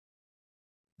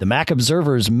the Mac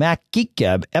Observer's Mac Geek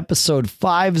Gab, episode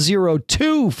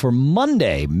 502 for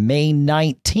Monday, May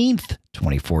 19th,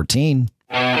 2014.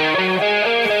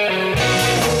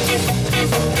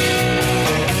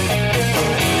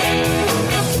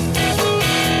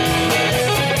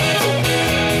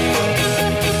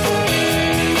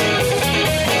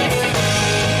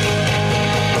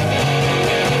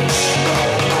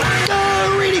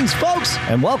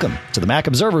 And welcome to the Mac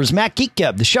Observer's Mac Geek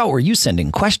Gab, the show where you send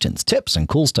in questions, tips, and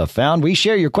cool stuff found. We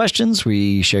share your questions,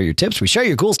 we share your tips, we share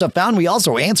your cool stuff found. We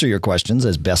also answer your questions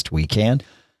as best we can.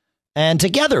 And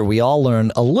together, we all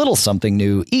learn a little something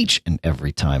new each and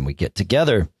every time we get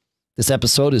together. This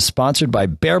episode is sponsored by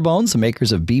Barebones, the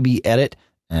makers of BB Edit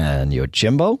and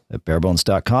Yojimbo at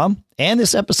barebones.com. And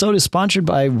this episode is sponsored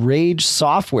by Rage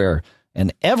Software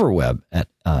and Everweb at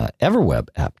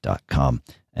everwebapp.com.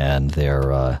 And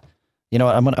they're... you know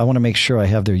what? I want to make sure I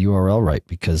have their URL right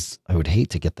because I would hate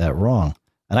to get that wrong.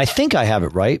 And I think I have it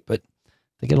right, but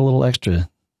they get a little extra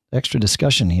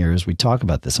discussion here as we talk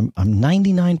about this. I'm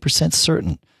 99%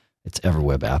 certain it's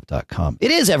everwebapp.com.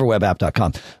 It is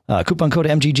everwebapp.com. Coupon code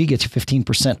MGG gets you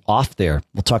 15% off there.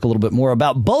 We'll talk a little bit more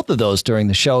about both of those during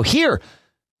the show here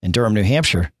in Durham, New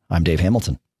Hampshire. I'm Dave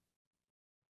Hamilton.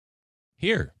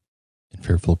 Here in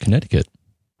Fairfield, Connecticut,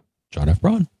 John F.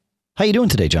 Braun. How you doing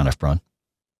today, John F. Braun?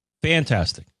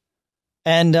 Fantastic.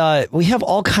 And we have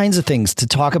all kinds of things to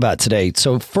talk about today.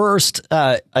 So first,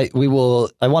 I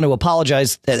want to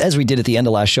apologize, as we did at the end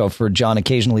of last show, for John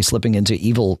occasionally slipping into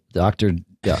evil Dr.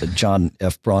 John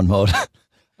F. Braun mode.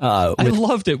 I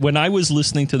loved it. When I was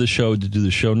listening to the show to do the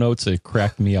show notes, it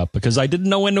cracked me up because I didn't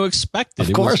know when to expect it.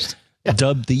 Of course. It was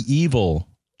dubbed the evil.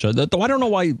 Though I don't know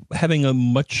why having a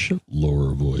much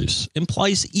lower voice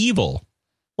implies evil.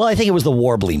 Well, I think it was the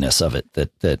warbliness of it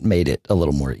that made it a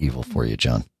little more evil for you,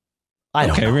 John. I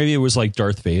don't know. Maybe it was like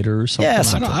Darth Vader or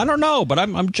something. Yeah, I don't know, but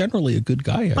I'm generally a good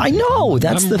guy. I know.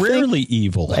 That's the thing. I'm rarely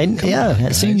evil. And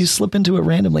I've seen you slip into it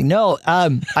randomly. No,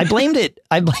 I blamed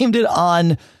it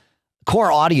on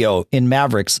Core Audio in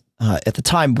Mavericks at the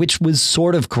time, which was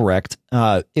sort of correct.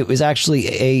 It was actually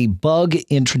a bug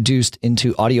introduced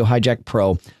into Audio Hijack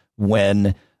Pro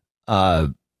when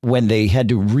they had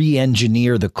to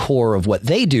re-engineer the core of what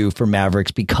they do for Mavericks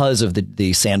because of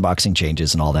the sandboxing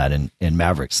changes and all that in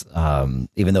Mavericks.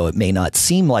 Even though it may not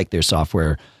seem like their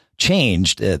software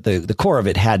changed, the core of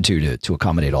it had to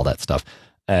accommodate all that stuff.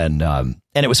 And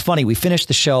it was funny. We finished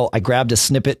the show. I grabbed a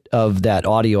snippet of that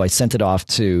audio. I sent it off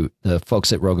to the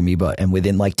folks at Rogue Amoeba. And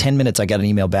within like 10 minutes, I got an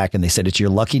email back and they said, "It's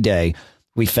your lucky day.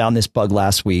 We found this bug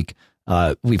last week.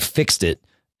 We've fixed it.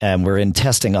 And we're in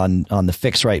testing on the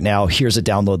fix right now. Here's a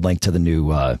download link to the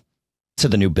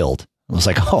new build." I was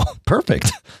like, "Oh,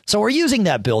 perfect!" So we're using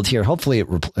that build here. Hopefully,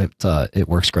 it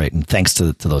works great. And thanks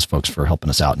to those folks for helping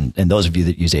us out. And those of you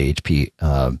that use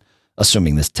AHP,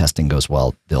 assuming this testing goes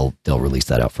well, they'll release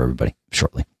that out for everybody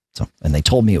shortly. So, and they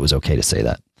told me it was okay to say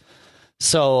that.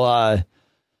 So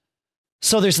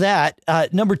there's that.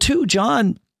 Number two,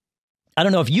 John. I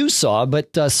don't know if you saw,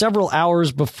 but several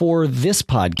hours before this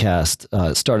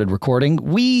podcast started recording,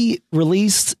 we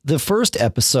released the first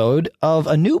episode of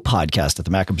a new podcast at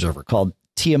the Mac Observer called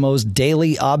TMO's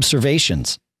Daily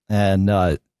Observations. And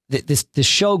this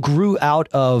show grew out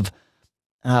of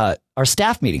our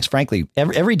staff meetings. Frankly,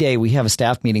 every day we have a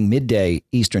staff meeting midday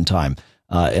Eastern time.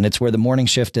 And it's where the morning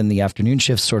shift and the afternoon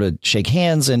shift sort of shake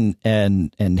hands and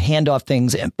hand off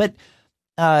things. But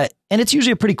it's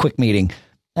usually a pretty quick meeting.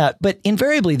 But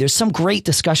invariably, there's some great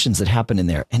discussions that happen in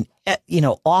there. And,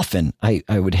 often I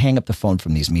would hang up the phone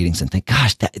from these meetings and think,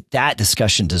 gosh, that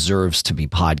discussion deserves to be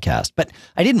podcast. But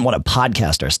I didn't want to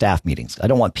podcast our staff meetings. I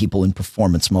don't want people in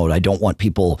performance mode. I don't want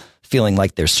people feeling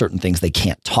like there's certain things they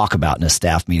can't talk about in a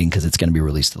staff meeting because it's going to be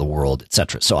released to the world, et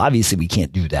cetera. So obviously we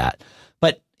can't do that.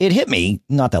 But it hit me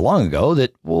not that long ago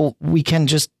that, well, we can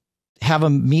just have a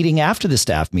meeting after the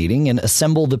staff meeting and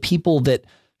assemble the people that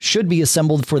should be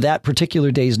assembled for that particular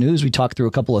day's news. We talk through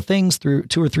a couple of things, through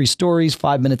 2 or 3 stories,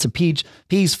 5 minutes apiece,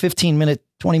 15-minute,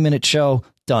 20-minute show,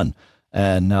 done.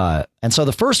 And so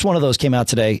the first one of those came out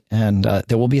today, and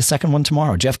there will be a second one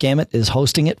tomorrow. Jeff Gamet is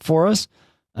hosting it for us,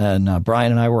 and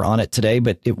Brian and I were on it today,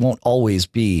 but it won't always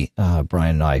be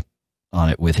Brian and I on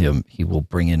it with him. He will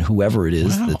bring in whoever it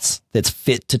is that's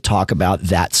fit to talk about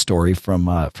that story from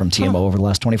TMO over the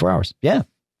last 24 hours. Yeah.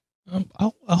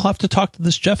 I'll have to talk to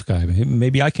this Jeff guy.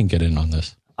 Maybe I can get in on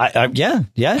this. Yeah,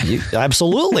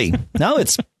 absolutely. No,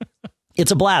 it's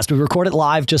a blast. We record it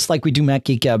live, just like we do Mac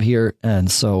Geek Gab here,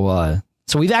 and so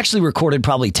we've actually recorded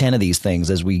probably 10 of these things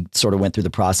as we sort of went through the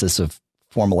process of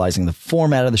formalizing the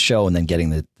format of the show and then getting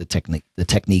the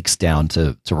techniques down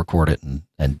to record it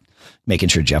and making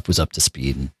sure Jeff was up to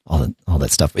speed and all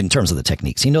that stuff in terms of the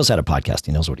techniques. He knows how to podcast.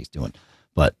 He knows what he's doing,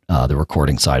 but the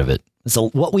recording side of it. So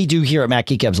what we do here at Mac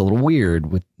Geek Gab is a little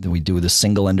weird. We do the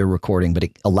single ender recording, but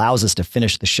it allows us to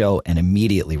finish the show and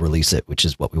immediately release it, which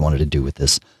is what we wanted to do with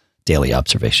this Daily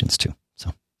Observations too.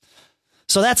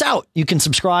 So that's out. You can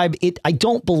subscribe. I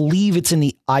don't believe it's in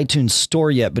the iTunes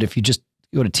store yet, but if you just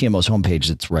go to TMO's homepage,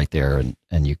 it's right there,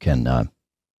 and you can,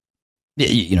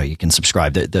 you can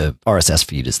subscribe. The RSS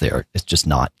feed is there. It's just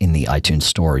not in the iTunes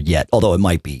store yet, although it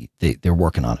might be. They're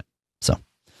working on it.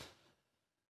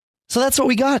 So that's what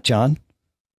we got, John.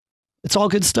 It's all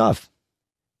good stuff.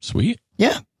 Sweet.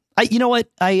 Yeah. You know what?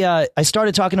 I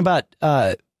started talking about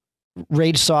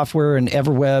Rage Software and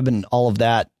Everweb and all of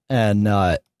that,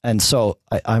 and so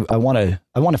I want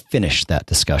to finish that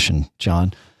discussion,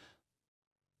 John.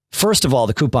 First of all,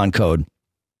 the coupon code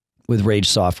with Rage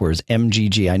Software is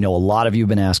MGG. I know a lot of you have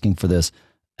been asking for this,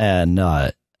 and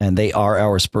they are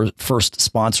our first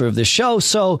sponsor of this show.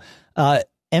 So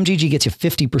MGG gets you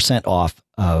 50% off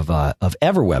of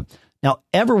Everweb. Now,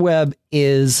 Everweb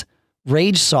is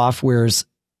Rage Software's.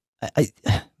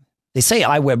 They say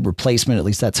iWeb replacement. At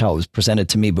least that's how it was presented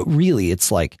to me. But really,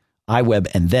 it's like iWeb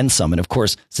and then some. And of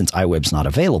course, since iWeb's not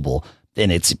available, then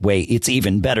it's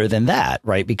even better than that,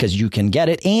 right? Because you can get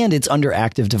it and it's under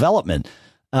active development.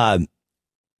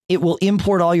 It will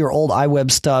import all your old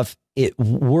iWeb stuff. It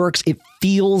works. It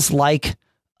feels like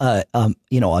a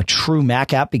true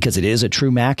Mac app because it is a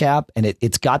true Mac app, and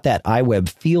it's got that iWeb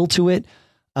feel to it.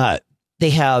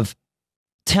 They have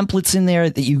templates in there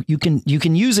that you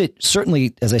can use it,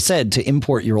 certainly, as I said, to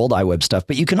import your old iWeb stuff,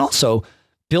 but you can also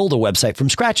build a website from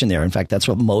scratch in there. In fact, that's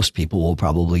what most people will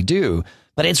probably do.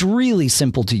 But it's really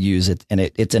simple to use it, and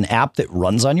it's an app that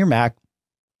runs on your Mac.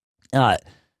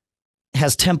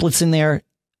 Has templates in there,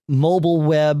 mobile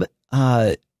web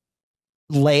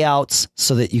layouts,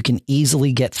 so that you can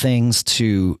easily get things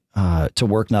to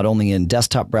work not only in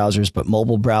desktop browsers but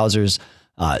mobile browsers.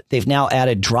 They've now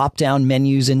added drop-down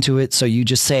menus into it. So you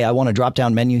just say, I want a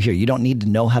drop-down menu here. You don't need to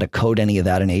know how to code any of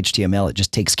that in HTML. It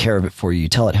just takes care of it for you. You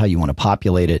tell it how you want to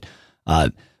populate it.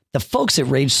 The folks at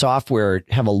Rage Software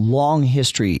have a long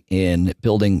history in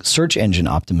building search engine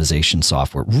optimization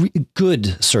software,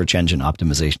 good search engine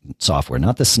optimization software,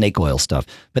 not the snake oil stuff,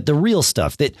 but the real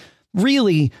stuff that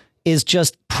really is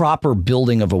just proper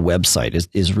building of a website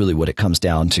is really what it comes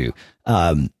down to.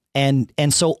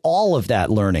 And so all of that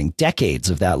learning, decades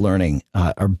of that learning,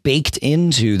 are baked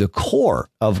into the core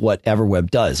of what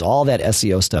Everweb does. All that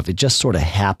SEO stuff, it just sort of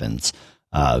happens.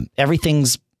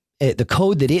 Everything's the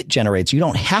code that it generates. You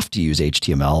don't have to use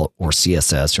HTML or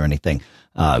CSS or anything.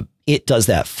 It does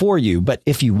that for you. But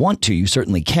if you want to, you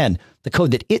certainly can. The code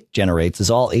that it generates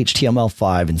is all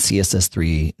HTML5 and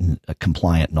CSS3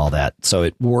 compliant and all that. So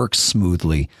it works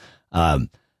smoothly.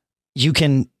 You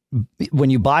can,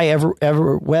 when you buy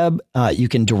Everweb, you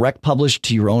can direct publish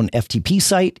to your own FTP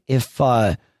site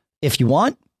if you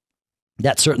want.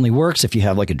 That certainly works if you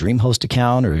have like a DreamHost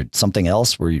account or something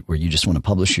else where you just want to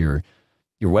publish your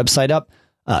website up.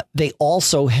 They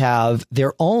also have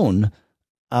their own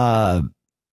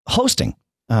hosting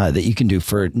that you can do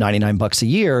for $99 a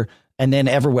year, and then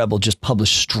Everweb will just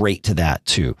publish straight to that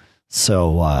too.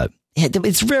 So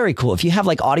it's very cool. If you have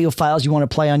like audio files you want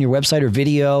to play on your website or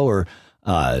video, or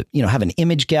have an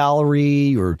image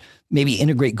gallery, or maybe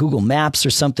integrate Google Maps or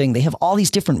something, they have all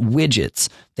these different widgets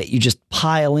that you just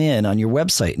pile in on your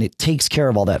website, and it takes care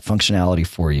of all that functionality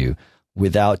for you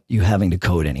without you having to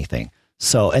code anything.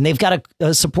 So, and they've got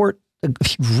a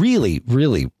really,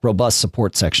 really robust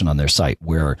support section on their site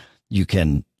where you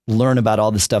can learn about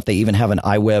all this stuff. They even have an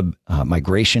iWeb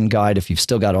migration guide. If you've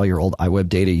still got all your old iWeb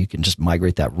data, you can just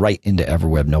migrate that right into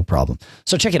Everweb, no problem.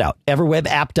 So check it out,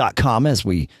 everwebapp.com, as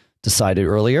we decided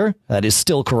earlier. That is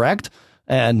still correct.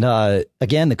 And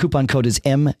again, the coupon code is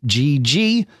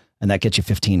MGG, and that gets you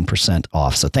 15%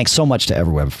 off. So thanks so much to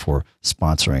Everweb for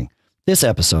sponsoring this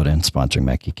episode and sponsoring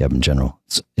Mac Geek Gab in general.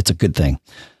 It's a good thing.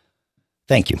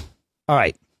 Thank you. All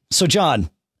right. So John,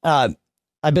 I've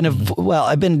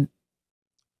been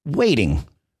waiting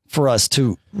for us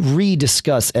to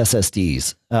rediscuss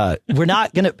SSDs. We're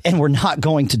not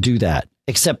going to do that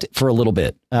except for a little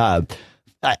bit.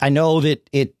 I know that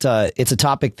it's a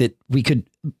topic that we could,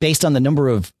 based on the number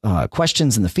of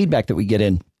questions and the feedback that we get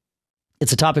in,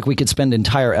 it's a topic we could spend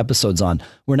entire episodes on.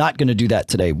 We're not going to do that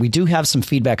today. We do have some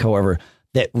feedback, however,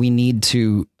 that we need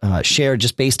to share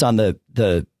just based on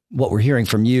the what we're hearing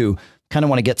from you. Kind of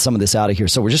want to get some of this out of here.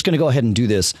 So we're just going to go ahead and do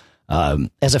this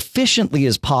as efficiently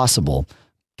as possible.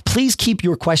 Please keep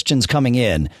your questions coming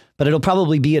in, but it'll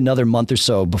probably be another month or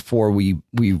so before we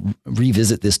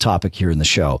revisit this topic here in the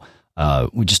show.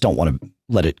 We just don't want to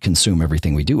let it consume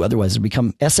everything we do. Otherwise, it'll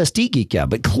become SSD Geek Gab.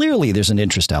 But clearly, there's an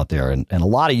interest out there, and a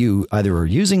lot of you either are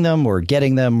using them or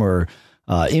getting them or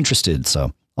interested.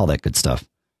 So all that good stuff.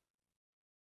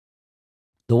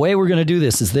 The way we're going to do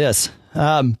this is this.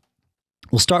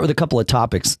 We'll start with a couple of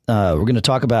topics. We're going to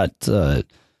talk about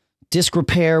disk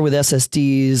repair with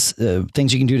SSDs,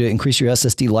 things you can do to increase your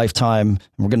SSD lifetime. And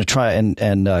we're going to try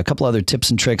and a couple other tips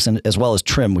and tricks, and as well as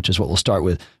trim, which is what we'll start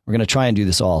with. We're going to try and do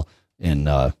this all in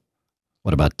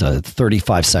what about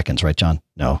 35 seconds, right, John?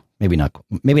 No, maybe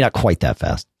not quite that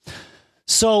fast.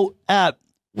 So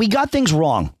we got things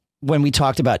wrong when we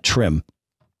talked about trim.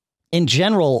 In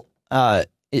general,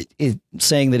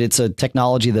 saying that it's a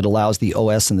technology that allows the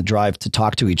OS and the drive to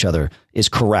talk to each other is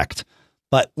correct.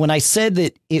 But when I said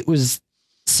that it was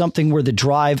something where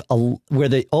where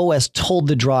the OS told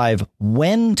the drive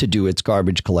when to do its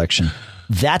garbage collection,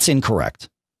 that's incorrect.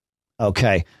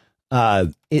 Okay.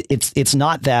 It's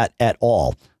not that at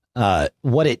all.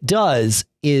 What it does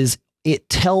is it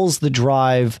tells the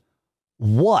drive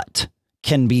what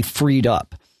can be freed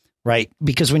up, right?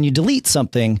 Because when you delete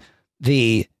something,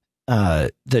 the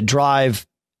drive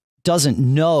doesn't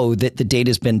know that the data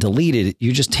has been deleted.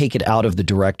 You just take it out of the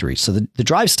directory. So the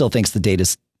drive still thinks the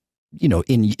data's,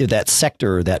 in that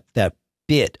sector, that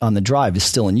bit on the drive is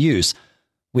still in use.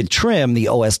 With trim, the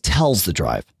OS tells the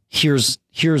drive, here's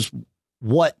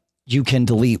what you can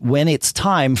delete when it's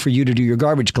time for you to do your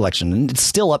garbage collection. And it's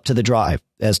still up to the drive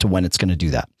as to when it's going to do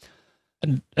that.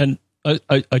 And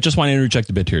I just want to interject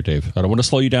a bit here, Dave. I don't want to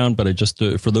slow you down, but I just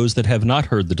for those that have not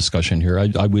heard the discussion here, I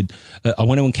want to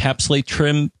encapsulate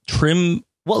trim.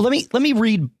 Well, let me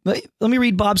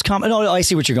read Bob's comment. No, I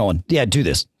see what you're going. Yeah, do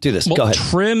this. Well, go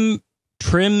ahead.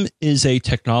 Trim is a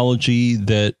technology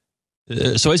that.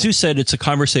 So as you said, it's a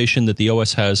conversation that the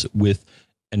OS has with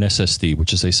an SSD,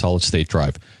 which is a solid state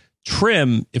drive.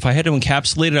 Trim, if I had to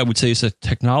encapsulate it, I would say it's a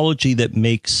technology that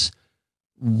makes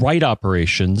write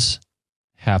operations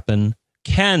happen,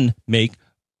 can make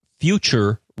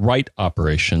future write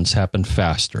operations happen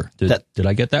faster. Did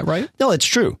I get that right? No, it's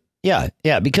true. Yeah.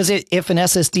 Because if an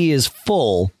SSD is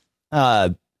full,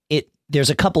 there's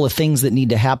a couple of things that need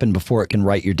to happen before it can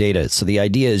write your data. So the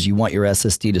idea is you want your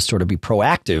SSD to sort of be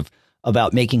proactive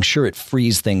about making sure it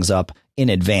frees things up in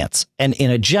advance. And in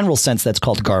a general sense, that's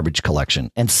called garbage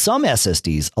collection. And some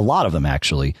SSDs, a lot of them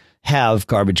actually, have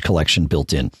garbage collection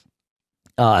built in.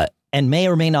 And may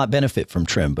or may not benefit from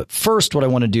trim. But first, what I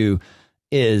want to do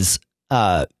is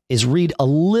read a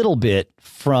little bit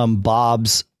from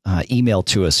Bob's email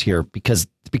to us here because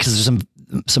there's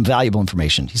some valuable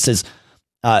information. He says,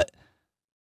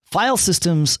 file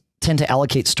systems tend to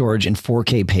allocate storage in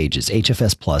 4K pages.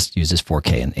 HFS Plus uses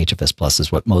 4K, and HFS Plus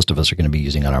is what most of us are going to be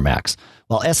using on our Macs.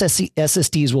 While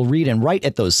SSDs will read and write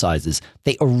at those sizes,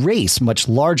 they erase much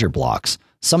larger blocks,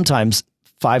 sometimes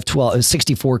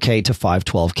 64K to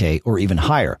 512K or even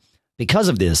higher. Because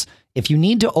of this, if you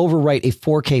need to overwrite a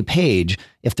 4K page,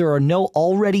 if there are no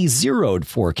already zeroed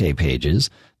 4K pages,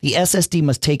 the SSD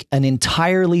must take an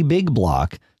entirely big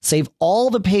block, save all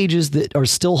the pages that are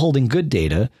still holding good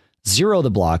data, zero the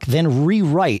block, then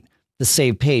rewrite the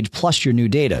saved page plus your new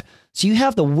data. So you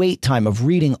have the wait time of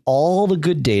reading all the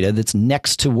good data that's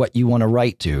next to what you want to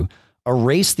write to,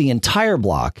 erase the entire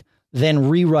block, then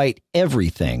rewrite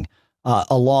everything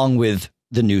along with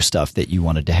the new stuff that you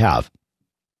wanted to have.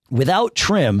 Without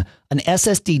trim, an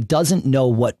SSD doesn't know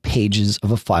what pages of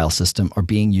a file system are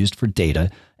being used for data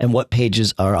and what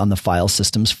pages are on the file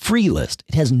system's free list.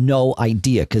 It has no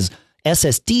idea because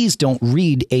SSDs don't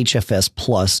read HFS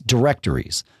Plus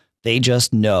directories. They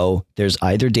just know there's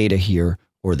either data here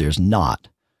or there's not.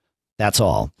 That's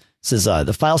all. It says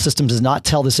the file system does not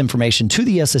tell this information to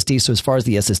the SSD. So as far as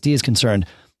the SSD is concerned,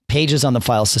 pages on the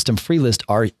file system free list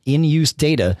are in-use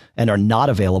data and are not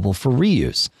available for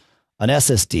reuse. An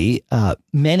SSD,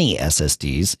 many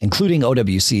SSDs, including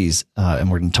OWCs,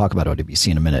 and we're going to talk about OWC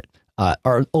in a minute,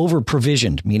 are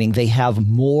over-provisioned, meaning they have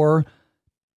more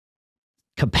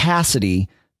capacity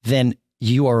than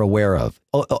you are aware of.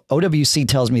 OWC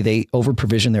tells me they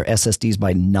over-provision their SSDs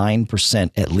by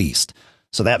 9% at least.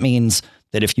 So that means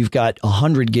that if you've got a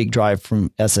 100 gig drive from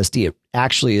SSD, it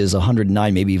actually is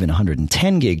 109, maybe even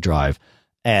 110 gig drive.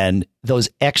 And those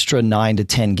extra 9 to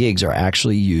 10 gigs are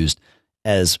actually used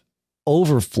as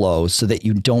overflow so that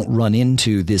you don't run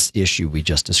into this issue we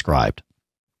just described.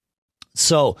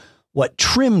 So what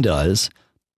trim does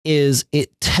is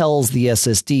it tells the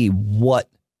SSD what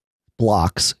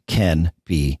blocks can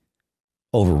be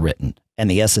overwritten, and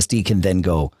the SSD can then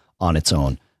go on its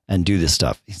own and do this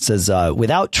stuff. It says,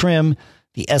 without trim,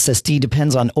 The SSD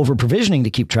depends on over-provisioning to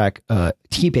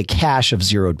keep a cache of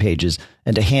zeroed pages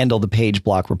and to handle the page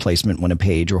block replacement when a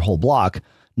page or whole block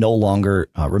no longer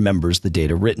remembers the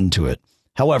data written to it.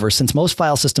 However, since most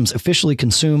file systems officially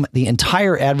consume the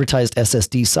entire advertised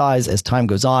SSD size as time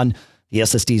goes on, the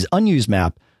SSD's unused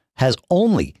map has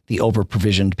only the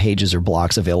over-provisioned pages or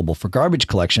blocks available for garbage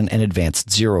collection and advanced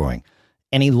zeroing.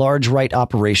 Any large write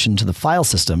operation to the file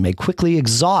system may quickly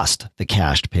exhaust the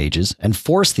cached pages and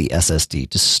force the SSD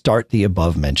to start the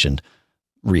above-mentioned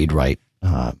read-write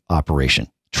operation.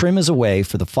 Trim is a way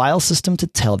for the file system to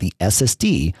tell the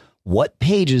SSD what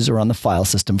pages are on the file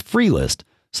system free list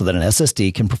so that an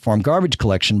SSD can perform garbage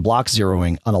collection block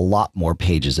zeroing on a lot more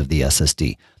pages of the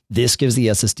SSD. This gives the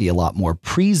SSD a lot more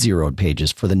pre-zeroed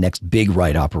pages for the next big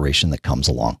write operation that comes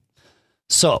along.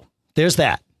 So there's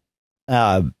that.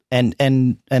 And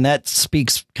that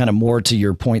speaks kind of more to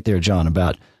your point there, John,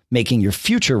 about making your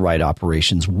future write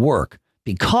operations work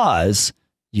because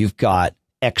you've got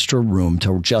extra room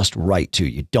to just write to.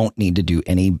 You don't need to do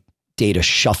any data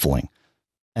shuffling.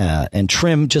 And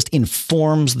Trim just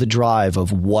informs the drive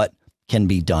of what can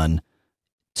be done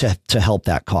to help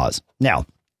that cause. Now,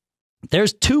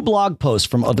 there's 2 blog posts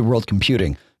from Otherworld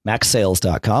Computing,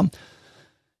 MacSales.com.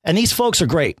 And these folks are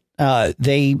great.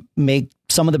 They make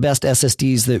some of the best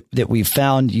SSDs that we've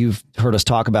found. You've heard us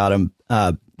talk about them.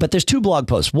 But there's 2 blog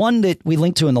posts. One that we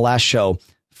linked to in the last show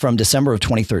from December of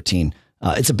 2013.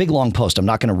 It's a big, long post. I'm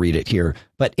not going to read it here.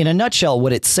 But in a nutshell,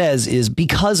 what it says is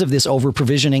because of this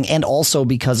over-provisioning and also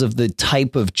because of the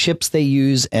type of chips they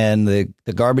use and the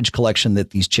garbage collection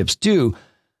that these chips do,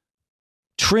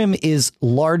 Trim is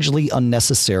largely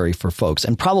unnecessary for folks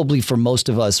and probably for most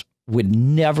of us would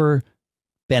never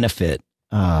benefit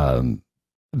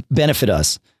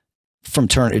us from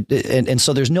turn. And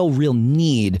so there's no real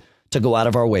need to go out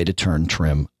of our way to turn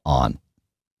Trim on.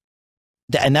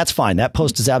 And that's fine. That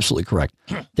post is absolutely correct.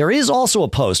 There is also a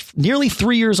post nearly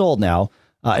 3 years old now.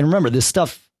 And remember, this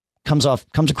stuff comes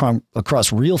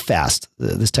across real fast.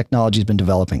 This technology has been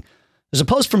developing. There's a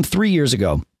post from 3 years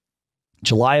ago,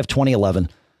 July of 2011,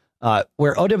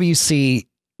 where OWC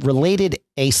related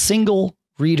a single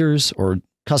reader's or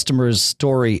customer's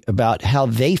story about how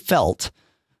they felt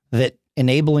that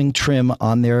enabling Trim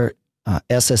on their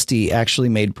SSD actually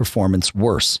made performance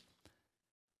worse.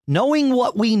 Knowing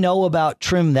what we know about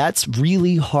Trim, that's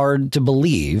really hard to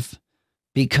believe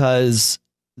because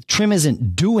Trim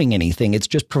isn't doing anything. It's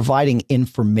just providing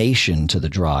information to the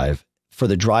drive for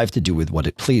the drive to do with what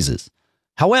it pleases.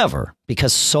 However,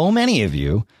 because so many of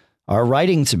you are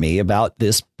writing to me about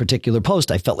this particular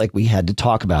post, I felt like we had to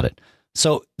talk about it.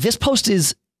 So this post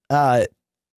is not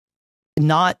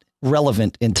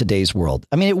relevant in today's world.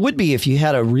 I mean, it would be if you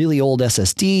had a really old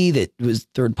SSD that was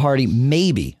third party,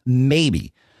 maybe,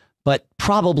 but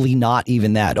probably not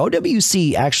even that.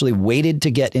 OWC actually waited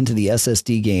to get into the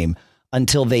SSD game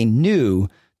until they knew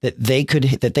that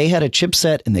they had a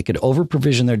chipset and they could over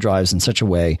provision their drives in such a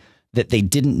way that they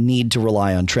didn't need to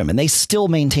rely on Trim. And they still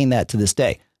maintain that to this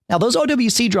day. Now, those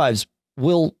OWC drives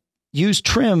will use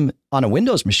Trim on a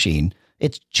Windows machine.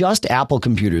 It's just Apple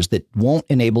computers that won't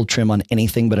enable Trim on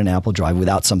anything but an Apple drive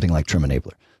without something like Trim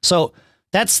Enabler. So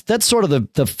that's sort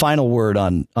of the final word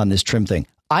on this Trim thing.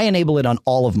 I enable it on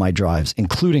all of my drives,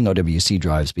 including OWC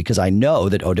drives, because I know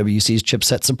that OWC's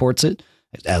chipset supports it,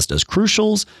 as does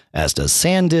Crucial's, as does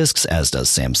SanDisk's, as does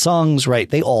Samsung's, right?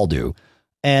 They all do.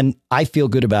 And I feel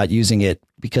good about using it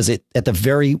because it, at the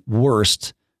very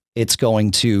worst, it's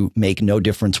going to make no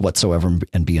difference whatsoever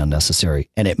and be unnecessary.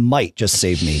 And it might just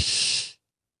save me.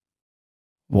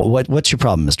 What's your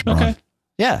problem, Mr. Braun? Okay.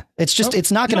 Yeah, it's just,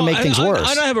 it's not going to make things worse.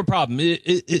 I don't have a problem.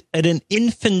 At an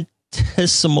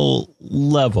infinitesimal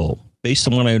level, based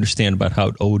on what I understand about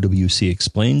how OWC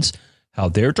explains how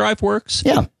their drive works.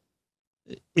 Yeah.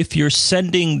 If you're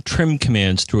sending Trim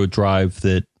commands to a drive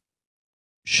that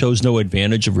shows no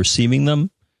advantage of receiving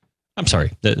them, I'm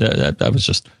sorry. That was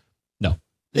just, no.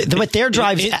 But their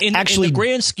drives actually, in the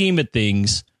grand scheme of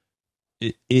things,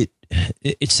 it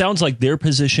sounds like their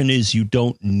position is you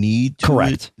don't need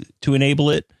to enable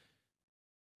it.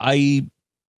 I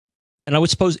would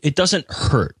suppose it doesn't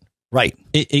hurt. Right.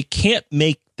 It can't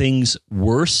make things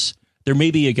worse. There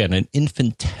may be, again, an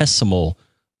infinitesimal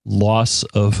loss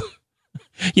of,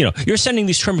 you're sending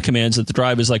these Trim commands that the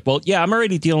drive is like, well, yeah, I'm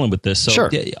already dealing with this. So,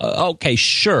 sure. Okay,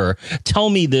 sure. Tell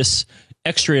me this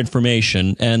extra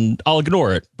information and I'll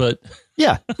ignore it. But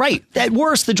yeah, right. At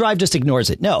worst, the drive just ignores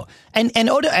it. No. And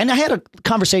I had a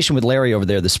conversation with Larry over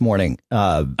there this morning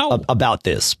about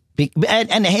this.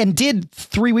 And did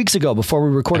 3 weeks ago before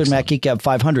we recorded Mac Geek Gab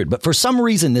 500. But for some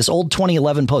reason, this old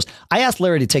 2011 post, I asked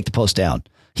Larry to take the post down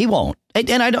He won't.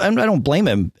 And I don't blame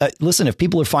him. Listen, if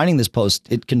people are finding this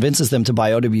post, it convinces them to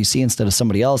buy OWC instead of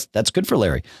somebody else. That's good for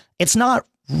Larry. It's not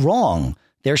wrong.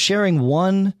 They're sharing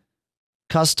one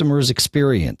customer's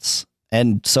experience.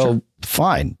 And so, sure.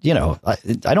 Fine. You know,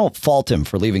 I don't fault him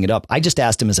for leaving it up. I just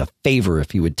asked him as a favor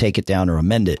if he would take it down or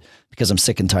amend it, because I'm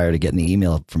sick and tired of getting the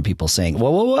email from people saying,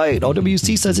 well, wait,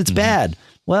 OWC says it's bad.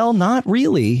 Well, not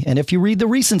really. And if you read the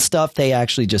recent stuff, they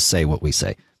actually just say what we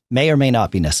say. May or may not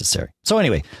be necessary. So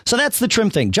anyway, so that's the trim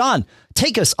thing. John,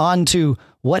 take us on to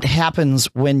what happens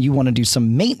when you want to do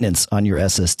some maintenance on your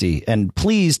SSD. And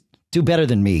please do better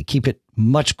than me. Keep it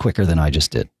much quicker than I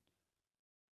just did.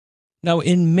 Now,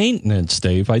 in maintenance,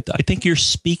 Dave, I think you're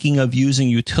speaking of using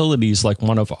utilities like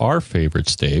one of our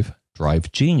favorites, Dave,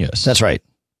 Drive Genius. That's right.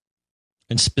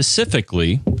 And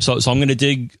specifically, so I'm going to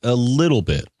dig a little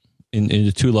bit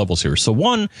into two levels here. So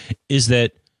one is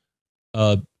that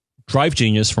Drive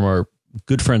Genius, from our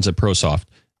good friends at ProSoft,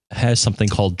 has something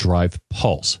called Drive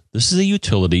Pulse. This is a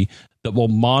utility that will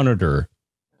monitor,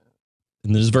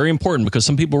 and this is very important because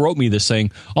some people wrote me this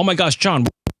saying, oh my gosh, John,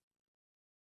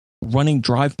 running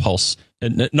Drive Pulse.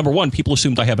 And number one, people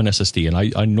assumed I have an SSD,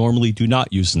 and I normally do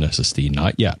not use an SSD,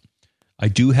 not yet. I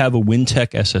do have a Wintec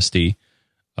SSD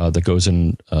that goes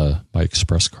in my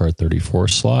Express Card 34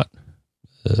 slot.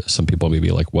 Some people may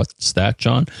be like, what's that,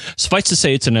 John? Suffice to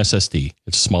say, it's an SSD.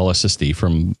 It's a small SSD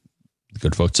from the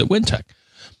good folks at Wintec.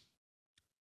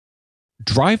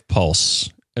 Drive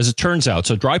Pulse, as it turns out,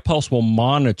 so Drive Pulse will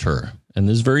monitor, and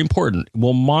this is very important,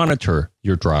 will monitor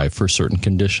your drive for certain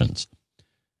conditions.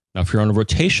 Now, if you're on a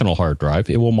rotational hard drive,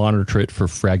 it will monitor it for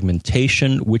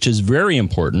fragmentation, which is very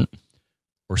important,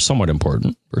 or somewhat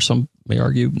important, or some may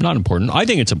argue not important. I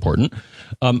think it's important.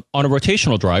 On a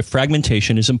rotational drive,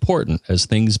 fragmentation is important. As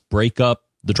things break up,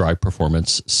 the drive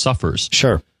performance suffers.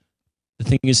 Sure. The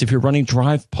thing is, if you're running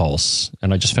Drive Pulse,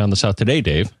 and I just found this out today,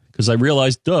 Dave, because I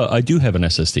realized, I do have an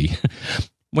SSD.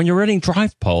 When you're running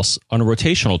Drive Pulse on a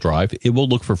rotational drive, it will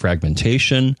look for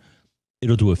fragmentation.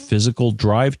 It'll do a physical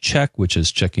drive check, which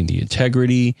is checking the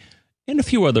integrity, and a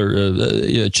few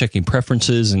other checking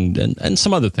preferences and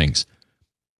some other things.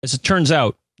 As it turns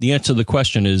out, the answer to the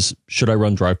question is, should I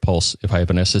run Drive Pulse if I have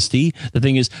an SSD? The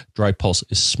thing is, Drive Pulse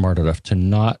is smart enough to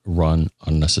not run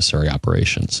unnecessary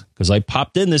operations. Because I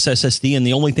popped in this SSD, and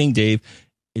the only thing, Dave,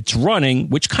 it's running,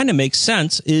 which kind of makes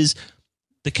sense, is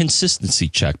the consistency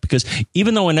check. Because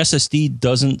even though an SSD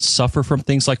doesn't suffer from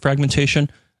things like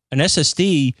fragmentation, an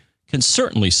SSD can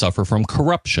certainly suffer from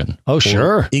corruption. Oh,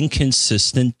 sure.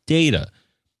 Inconsistent data.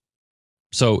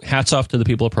 So hats off to the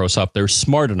people at ProSoft. They're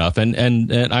smart enough.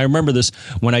 And I remember this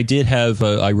when I did have,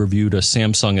 I reviewed a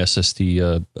Samsung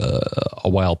SSD a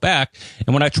while back.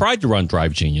 And when I tried to run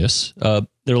Drive Genius,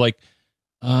 they're like,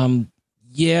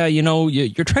 yeah, you know,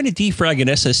 you're trying to defrag an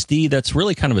SSD. That's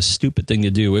really kind of a stupid thing to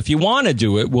do. If you want to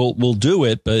do it, we'll do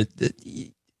it, but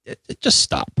just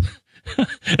stop.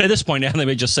 At this point now, they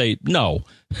may just say, no,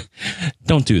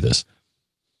 don't do this.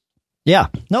 Yeah,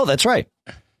 no, that's right.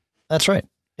 That's right.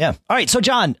 Yeah. All right. So,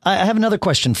 John, I have another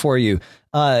question for you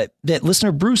that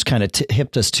listener Bruce kind of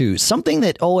hipped us to. Something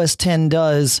that OS X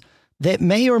does that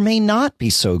may or may not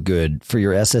be so good for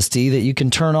your SSD that you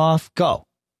can turn off. Go.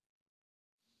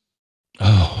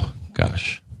 Oh,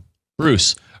 gosh.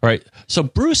 Bruce. All right. So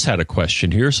Bruce had a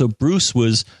question here. So Bruce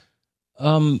was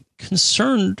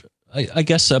concerned, I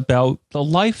guess, about the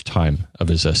lifetime of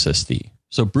his SSD.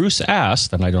 So Bruce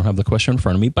asked, and I don't have the question in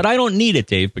front of me, but I don't need it,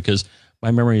 Dave, because my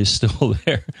memory is still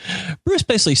there. Bruce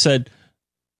basically said,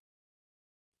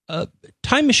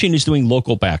 Time Machine is doing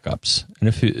local backups. And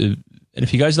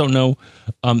if you guys don't know,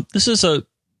 this is a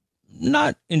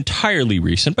not entirely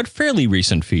recent, but fairly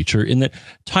recent feature in that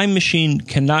Time Machine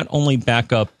can not only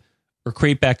back up or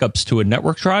create backups to a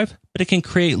network drive, but it can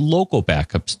create local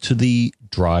backups to the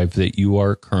drive that you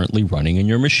are currently running in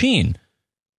your machine.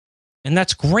 And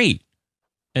that's great.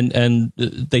 And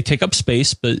they take up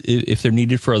space, but if they're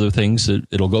needed for other things,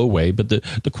 it'll go away. But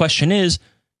the question is,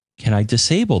 can I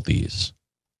disable these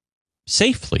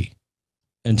safely?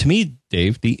 And to me,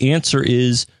 Dave, the answer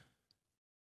is,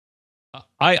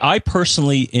 I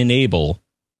personally enable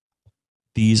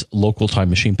these local Time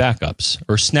Machine backups,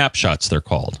 or snapshots they're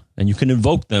called. And you can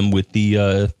invoke them with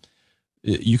you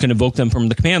can invoke them from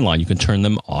the command line. You can turn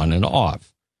them on and off.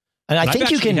 And I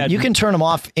think you can turn them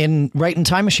off right in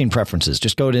Time Machine preferences.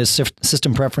 Just go to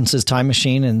System Preferences, Time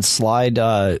Machine, and slide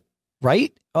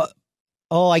right.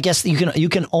 I guess you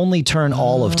can only turn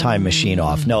all of Time Machine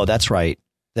off. No, that's right.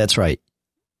 That's right.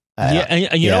 Yeah,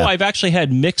 and you know, I've actually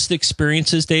had mixed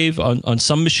experiences, Dave, on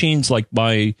some machines. Like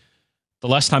the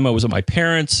last time I was at my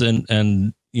parents,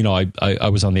 and you know, I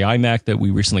was on the iMac that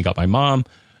we recently got my mom,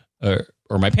 or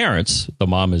or my parents, the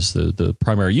mom is the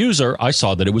primary user, I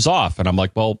saw that it was off. And I'm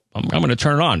like, well, I'm going to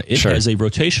turn it on. It has a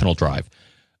rotational drive.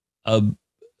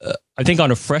 I think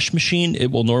on a fresh machine,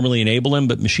 it will normally enable them,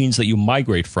 but machines that you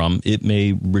migrate from, it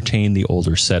may retain the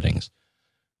older settings.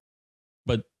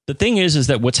 But the thing is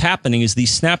that what's happening is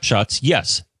these snapshots,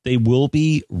 yes, they will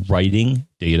be writing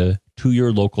data to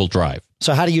your local drive.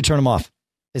 So how do you turn them off?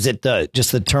 Is it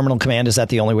just the terminal command? Is that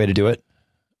the only way to do it?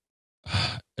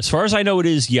 As far as I know, it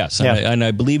is, yes. Yeah. And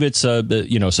I believe it's, so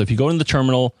if you go in the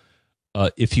terminal,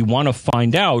 if you want to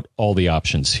find out all the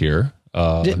options here,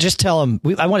 just tell them.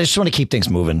 I just want to keep things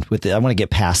moving with it. I want to get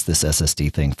past this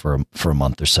SSD thing for a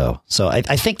month or so. So I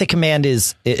think the command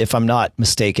is, if I'm not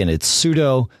mistaken, it's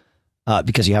sudo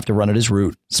because you have to run it as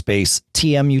root space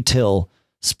tmutil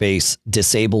space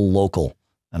disable local,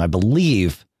 and I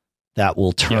believe that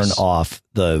will turn off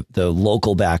the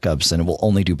local backups, and it will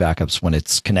only do backups when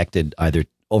it's connected either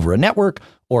over a network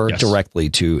or directly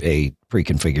to a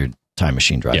pre-configured Time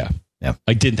Machine drive. Yeah.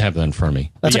 I didn't have that in front of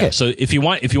me. That's okay. So if you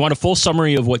want a full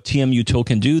summary of what tmutil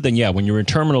can do, then when you're in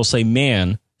terminal, say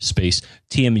man space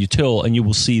tmutil, and you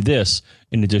will see this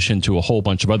in addition to a whole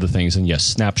bunch of other things. And yes,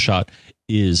 snapshot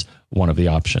is one of the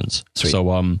options. Sweet.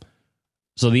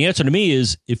 So the answer to me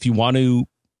is, if you want to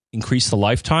increase the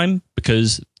lifetime,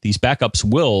 because these backups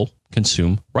will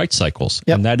consume write cycles,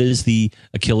 and that is the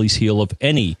Achilles heel of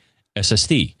any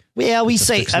SSD. Yeah, we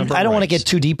say I don't want to get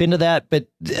too deep into that, but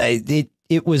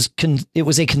it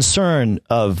was a concern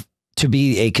to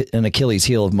be an Achilles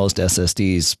heel of most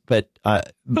SSDs. But a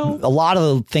lot of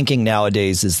the thinking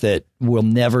nowadays is that we'll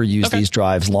never use these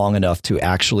drives long enough to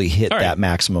actually hit that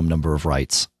maximum number of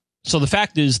writes. So the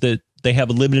fact is that they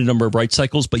have a limited number of write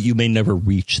cycles, but you may never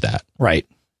reach that. Right.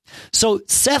 So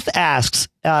Seth asks,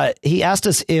 he asked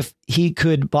us if he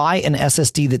could buy an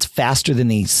SSD that's faster than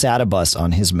the SATA bus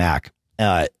on his Mac,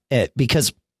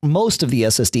 because most of the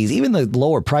SSDs, even the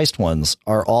lower priced ones,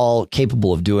 are all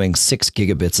capable of doing 6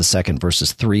 gigabits a second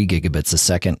versus 3 gigabits a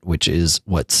second, which is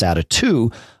what SATA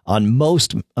 2 on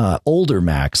most older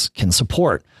Macs can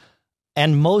support.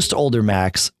 And most older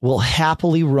Macs will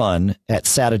happily run at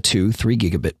SATA 2 3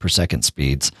 gigabit per second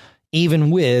speeds,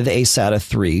 even with a SATA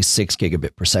 3 6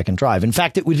 gigabit per second drive. In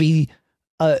fact, it would be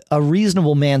a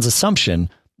reasonable man's assumption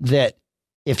that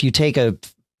if you take a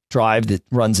drive that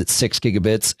runs at 6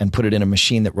 gigabits and put it in a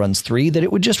machine that runs 3, that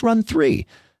it would just run 3.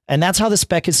 And that's how the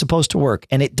spec is supposed to work.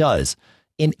 And it does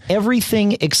in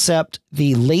everything except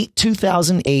the late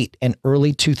 2008 and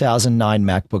early 2009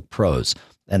 MacBook Pros.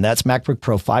 And that's MacBook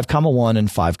Pro 5,1 and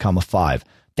 5,5.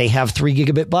 They have 3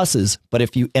 gigabit buses, but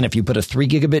if you put a 3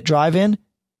 gigabit drive in,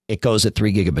 it goes at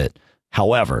 3 gigabit.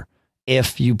 However,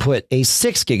 if you put a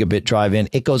 6 gigabit drive in,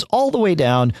 it goes all the way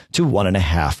down to 1.5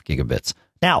 gigabits.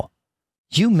 Now,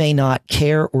 you may not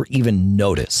care or even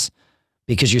notice,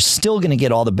 because you're still going to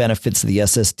get all the benefits of the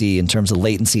SSD in terms of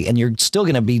latency, and you're still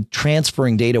going to be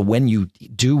transferring data when you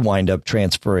do wind up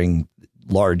transferring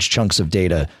large chunks of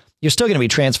data. You're still going to be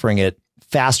transferring it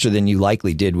faster than you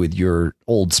likely did with your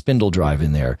old spindle drive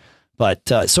in there. But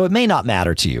so it may not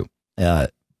matter to you.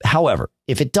 However,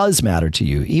 if it does matter to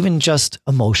you, even just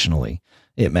emotionally,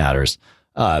 it matters.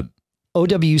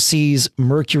 OWC's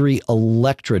Mercury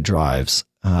Electra drives,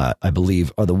 I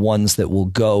believe, are the ones that will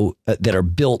go that are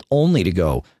built only to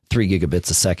go 3 gigabits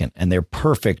a second, and they're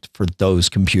perfect for those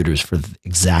computers for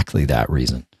exactly that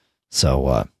reason.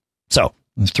 So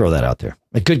let's throw that out there.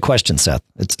 A good question, Seth.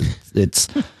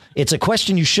 It's a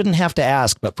question you shouldn't have to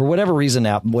ask, but for whatever reason,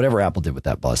 whatever Apple did with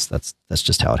that bus, that's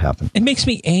just how it happened. It makes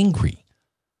me angry.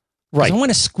 Right. I want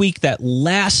to squeak that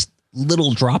last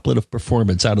little droplet of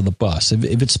performance out of the bus.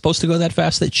 If it's supposed to go that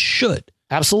fast, it should.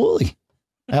 Absolutely.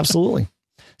 Absolutely.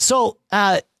 So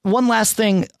one last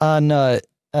thing on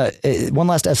one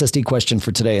last SSD question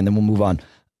for today, and then we'll move on.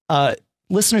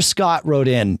 Listener Scott wrote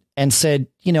in and said,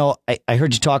 I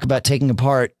heard you talk about taking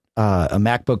apart a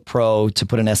MacBook Pro to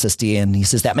put an SSD in. He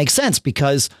says that makes sense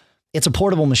because it's a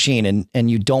portable machine and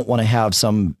you don't want to have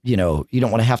you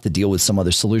don't want to have to deal with some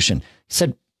other solution. He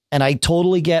said, and I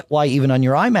totally get why even on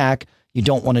your iMac, you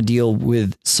don't want to deal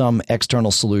with some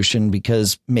external solution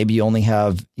because maybe you only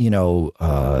have,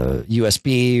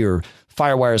 USB or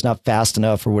FireWire is not fast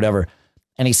enough or whatever.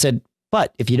 And he said,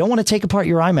 but if you don't want to take apart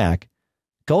your iMac,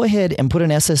 go ahead and put an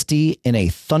SSD in a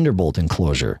Thunderbolt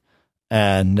enclosure.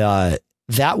 And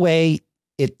that way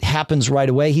it happens right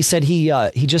away. He said he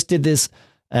just did this,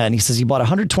 and he says he bought a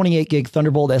 128 gig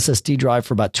Thunderbolt SSD drive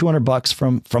for about $200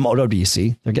 from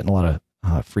OWC. They're getting a lot of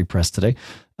free press today.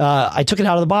 I took it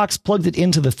out of the box, plugged it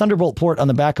into the Thunderbolt port on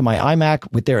the back of my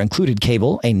iMac with their included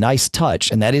cable, a nice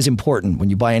touch. And that is important when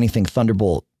you buy anything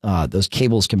Thunderbolt. Those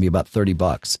cables can be about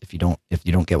 $30 if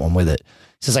you don't get one with it.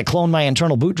 He says, I cloned my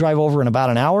internal boot drive over in about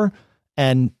an hour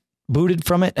and booted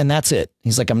from it, and that's it.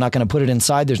 He's like, I'm not going to put it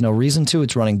inside. There's no reason to.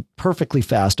 It's running perfectly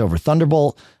fast over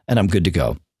Thunderbolt, and I'm good to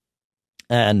go.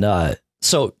 And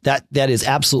so that is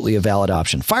absolutely a valid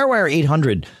option. FireWire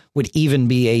 800 would even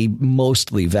be a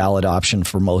mostly valid option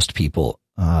for most people.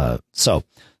 So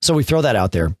we throw that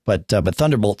out there, but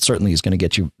Thunderbolt certainly is going to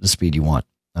get you the speed you want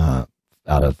out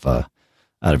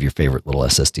of your favorite little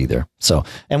SSD there. So,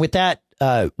 and with that,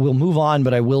 we'll move on.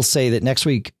 But I will say that next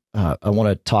week I want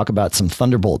to talk about some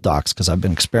Thunderbolt docks because I've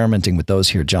been experimenting with those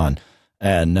here, John.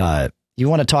 And you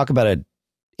want to talk about an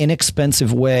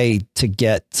inexpensive way to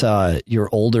get your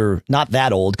older, not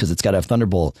that old because it's got to have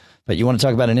Thunderbolt, but you want to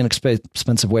talk about an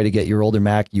inexpensive way to get your older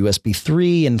Mac USB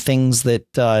 3 and things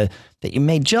that you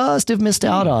may just have missed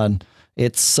out on.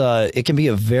 It can be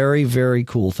a very, very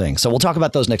cool thing. So we'll talk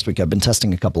about those next week. I've been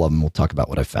testing a couple of them. We'll talk about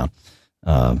what I found.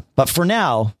 But for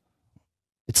now,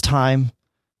 it's time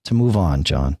to move on,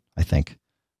 John, I think.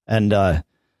 And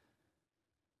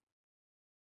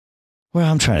well,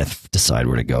 I'm trying to decide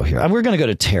where to go here. We're going to go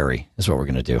to Terry is what we're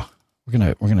going to do.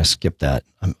 We're going to skip that.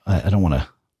 I don't want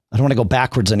to go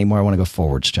backwards anymore. I want to go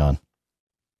forwards, John.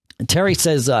 And Terry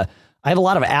says, I have a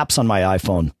lot of apps on my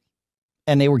iPhone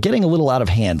and they were getting a little out of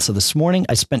hand. So this morning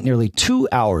I spent nearly 2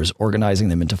 hours organizing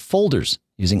them into folders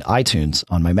using iTunes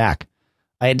on my Mac.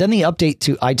 I had done the update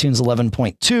to iTunes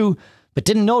 11.2, but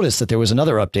didn't notice that there was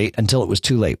another update until it was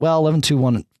too late. Well,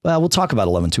 11.2.1, we'll talk about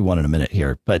 11.2.1 in a minute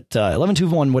here, but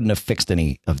 11.2.1 wouldn't have fixed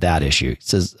any of that issue. It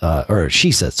says, or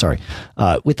she says, sorry.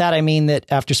 With that, I mean that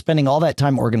after spending all that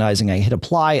time organizing, I hit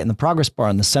apply and the progress bar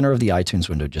in the center of the iTunes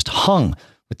window just hung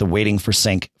with the waiting for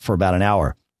sync for about an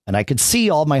hour. And I could see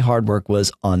all my hard work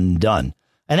was undone.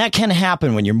 And that can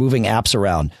happen when you're moving apps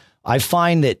around. I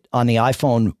find that on the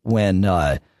iPhone,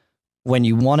 when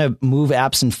you want to move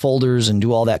apps and folders and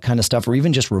do all that kind of stuff, or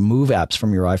even just remove apps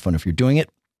from your iPhone, if you're doing it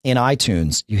in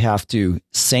iTunes, you have to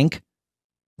sync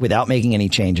without making any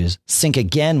changes, sync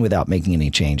again without making any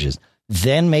changes,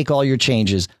 then make all your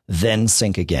changes, then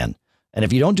sync again. And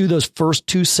if you don't do those first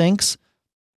two syncs,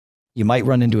 you might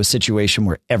run into a situation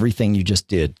where everything you just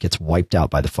did gets wiped out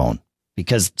by the phone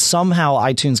because somehow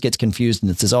iTunes gets confused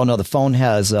and it says, oh no, the phone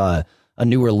has a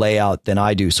newer layout than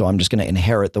I do. So I'm just going to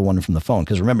inherit the one from the phone.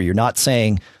 Because remember, you're not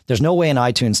saying, there's no way in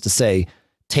iTunes to say,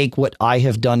 take what I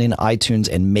have done in iTunes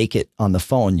and make it on the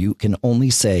phone. You can only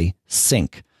say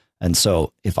sync. And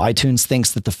so if iTunes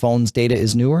thinks that the phone's data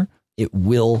is newer, it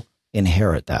will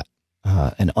inherit that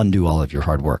and undo all of your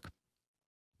hard work.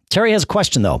 Terry has a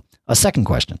question, though, a second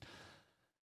question.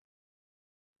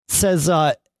 It says,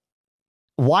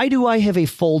 why do I have a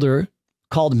folder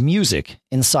called Music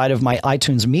inside of my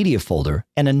iTunes Media folder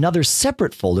and another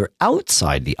separate folder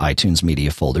outside the iTunes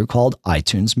Media folder called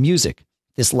iTunes Music?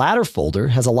 This latter folder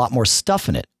has a lot more stuff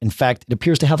in it. In fact, it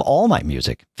appears to have all my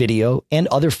music, video, and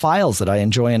other files that I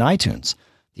enjoy in iTunes.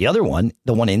 The other one,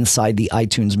 the one inside the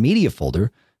iTunes Media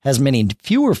folder, has many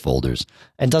fewer folders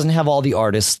and doesn't have all the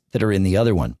artists that are in the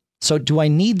other one. So do I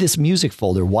need this music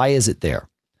folder? Why is it there?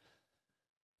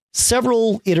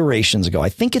 Several iterations ago, I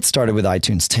think it started with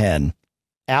iTunes 10,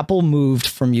 Apple moved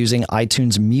from using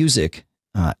iTunes Music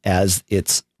as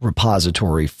its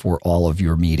repository for all of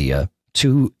your media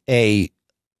to a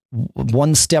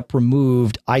one step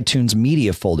removed iTunes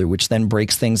Media folder, which then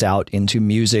breaks things out into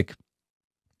music,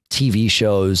 TV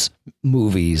shows,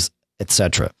 movies,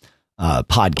 etc.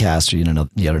 Podcasts, or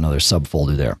yet another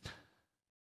subfolder there.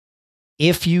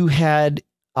 If you had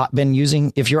been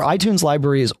using, if your iTunes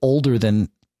library is older than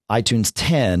iTunes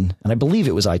 10, and I believe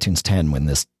it was iTunes 10 when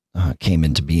this came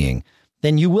into being,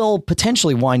 then you will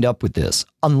potentially wind up with this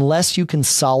unless you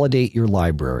consolidate your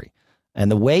library.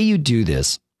 And the way you do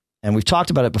this, and we've talked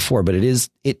about it before, but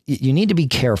you need to be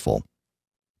careful.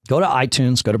 Go to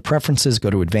iTunes, go to Preferences, go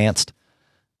to Advanced.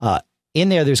 In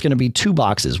there's going to be two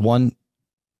boxes. One,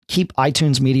 keep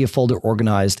iTunes Media folder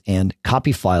organized and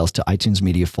copy files to iTunes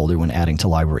Media folder when adding to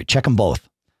library. Check them both.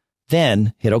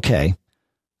 Then hit OK.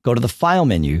 Go to the File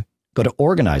menu, go to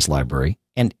Organize Library,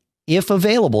 and if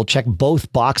available, check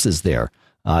both boxes there.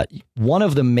 One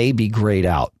of them may be grayed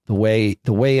out. The way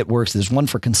it works, there's one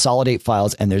for consolidate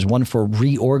files and there's one for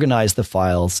reorganize the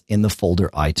files in the folder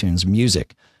iTunes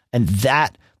Music. And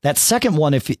that second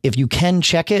one, if you can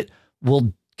check it,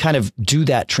 will kind of do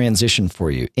that transition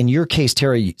for you. In your case,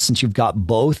 Terry, since you've got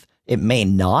both, it may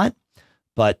not,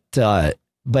 but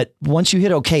once you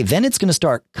hit OK, then it's going to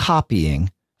start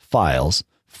copying files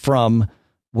from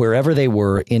wherever they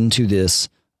were into this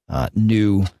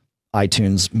new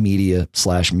iTunes media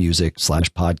 /music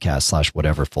 /podcast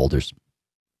 /whatever folders.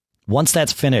 Once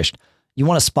that's finished, you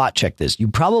want to spot check this. You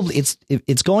probably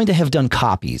it's going to have done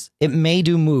copies. It may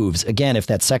do moves. Again, if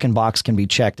that second box can be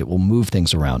checked, it will move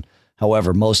things around.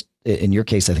 However, in your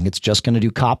case, I think it's just going to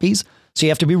do copies. So you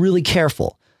have to be really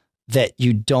careful that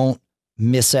you don't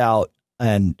miss out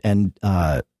and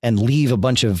leave a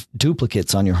bunch of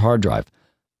duplicates on your hard drive.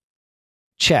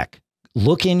 Check.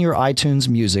 Look in your iTunes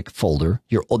music folder,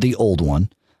 the old one,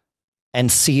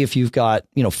 and see if you've got,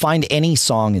 find any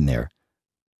song in there.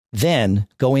 Then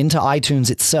go into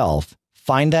iTunes itself,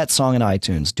 find that song in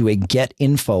iTunes, do a get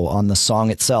info on the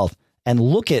song itself, and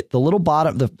look at the little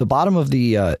bottom, the bottom of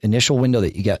the initial window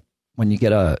that you get when you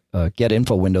get a get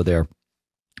info window there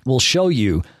will show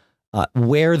you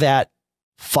where that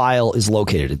file is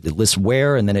located. It lists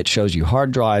where, and then it shows you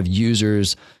hard drive,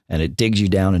 users, and it digs you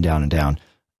down and down and down.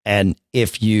 And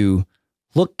if you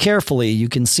look carefully, you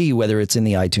can see whether it's in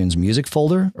the iTunes music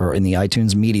folder or in the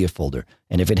iTunes media folder.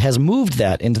 And if it has moved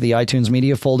that into the iTunes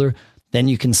media folder, then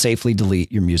you can safely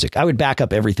delete your music. I would back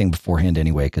up everything beforehand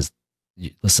anyway, because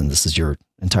listen, this is your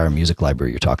entire music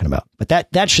library you're talking about. But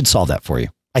that should solve that for you,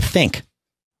 I think.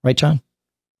 Right, John?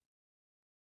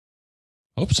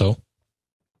 Hope so.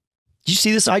 Did you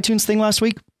see this iTunes thing last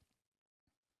week?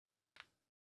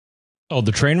 Oh,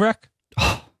 the train wreck?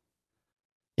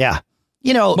 Yeah.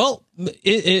 Well,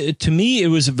 to me, it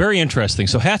was very interesting.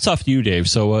 So hats off to you, Dave.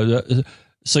 So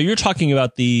you're talking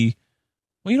about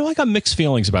I got mixed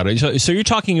feelings about it. So you're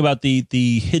talking about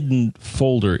the hidden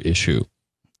folder issue.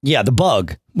 Yeah, the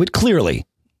bug, which clearly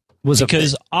was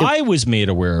because I was made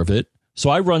aware of it. So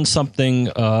I run something.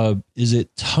 Is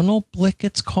it TunnelBlick?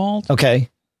 It's called. Okay,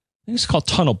 I think it's called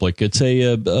TunnelBlick. It's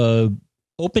a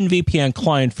OpenVPN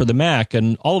client for the Mac,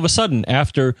 and all of a sudden,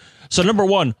 so number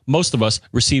one, most of us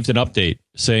received an update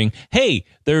saying, "Hey,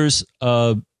 there's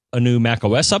a new Mac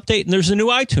OS update and there's a new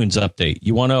iTunes update.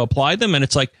 You want to apply them?" And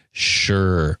it's like,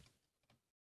 sure.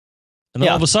 And then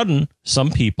all of a sudden,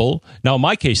 some people, now in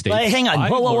my case, Dave, hang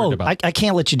on, whoa. I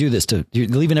can't let you do this. You're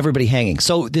leaving everybody hanging.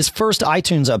 So this first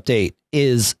iTunes update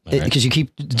is, because you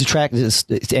keep detracting this,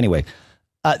 anyway,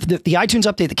 the iTunes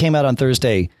update that came out on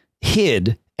Thursday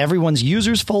hid everyone's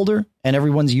users folder and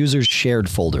everyone's users shared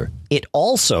folder. It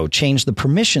also changed the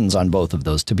permissions on both of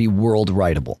those to be world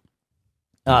writable.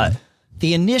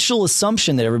 The initial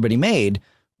assumption that everybody made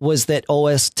was that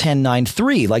OS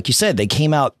 10.9.3, like you said, they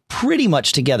came out pretty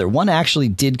much together. One actually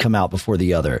did come out before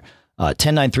the other.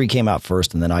 10.9.3 came out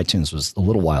first, and then iTunes was a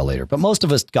little while later. But most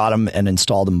of us got them and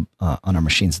installed them on our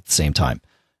machines at the same time,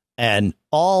 and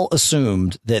all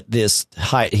assumed that this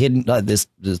hidden this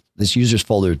users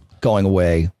folder going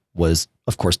away was,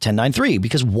 of course, 10.9.3.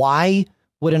 Because why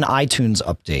would an iTunes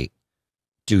update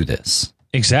do this?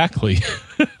 Exactly.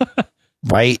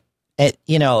 Right.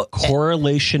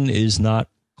 Correlation is not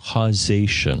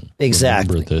causation.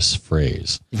 Exactly. Remember this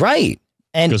phrase. Right.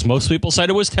 And because most people said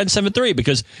it was 10.7.3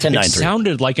 because 10.9.3. It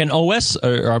sounded like an OS,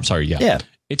 or I'm sorry, yeah.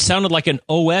 It sounded like an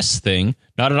OS thing,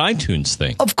 not an iTunes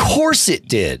thing. Of course it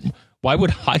did. Why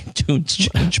would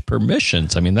iTunes change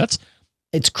permissions? I mean,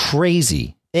 it's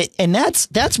crazy. And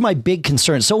that's my big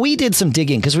concern. So we did some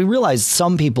digging because we realized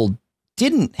some people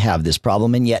didn't have this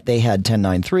problem, and yet they had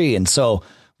 10.9.3. And so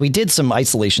we did some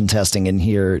isolation testing in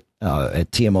here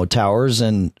at TMO Towers,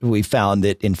 and we found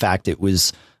that, in fact, it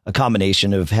was a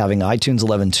combination of having iTunes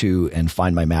 11.2 and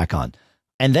Find My Mac on.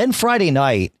 And then Friday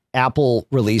night, Apple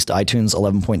released iTunes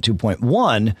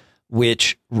 11.2.1,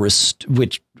 which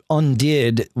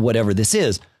undid whatever this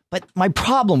is. But my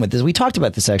problem with this, we talked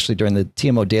about this actually during the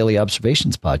TMO Daily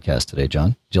Observations podcast today,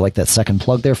 John. Did you like that second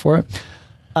plug there for it?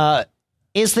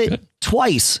 Is that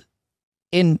twice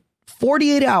in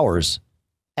 48 hours,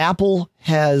 Apple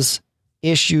has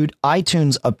issued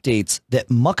iTunes updates that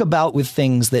muck about with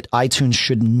things that iTunes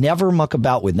should never muck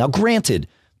about with. Now, granted,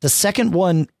 the second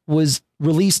one was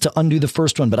released to undo the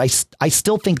first one, but I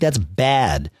still think that's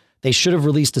bad. They should have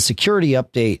released a security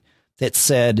update that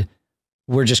said,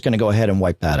 we're just going to go ahead and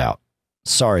wipe that out.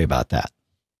 Sorry about that.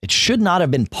 It should not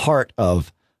have been part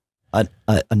of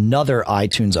another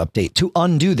iTunes update to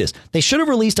undo this. They should have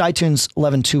released iTunes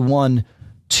 11.2.1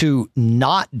 to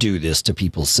not do this to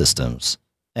people's systems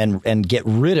and get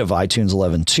rid of iTunes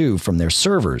 11.2 from their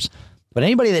servers. But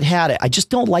anybody that had it, I just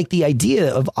don't like the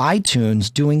idea of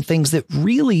iTunes doing things that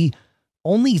really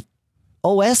only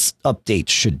OS updates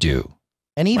should do.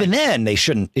 And even then, it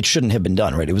shouldn't have been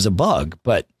done, right? It was a bug,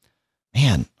 but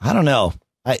man, I don't know.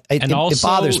 It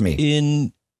bothers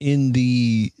me. In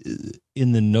the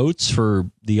notes for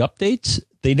the updates,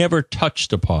 they never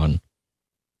touched upon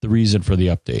the reason for the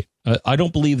update. I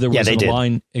don't believe there was a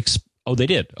line. Oh, they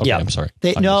did. Okay, yeah, I'm sorry.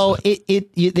 They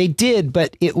did,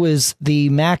 but it was the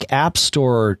Mac App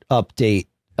Store update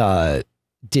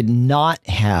did not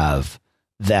have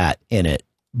that in it,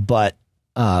 but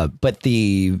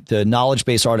the knowledge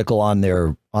base article on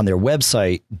their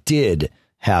website did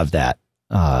have that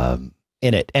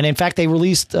in it, and in fact, they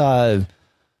released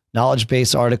knowledge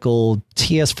base article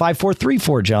TS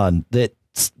 5434, John, that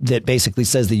basically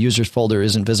says the users folder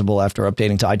isn't visible after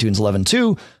updating to iTunes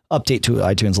 11.2. Update to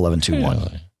iTunes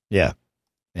 11.2.1. Yeah.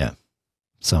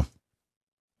 So,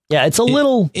 yeah, it's a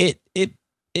little. It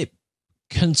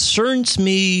concerns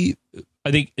me.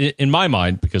 I think in my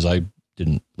mind, because I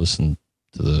didn't listen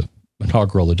to the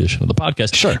inaugural edition of the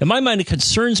podcast. Sure. In my mind, it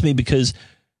concerns me because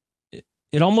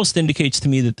it almost indicates to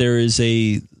me that there is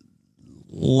a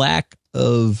lack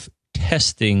of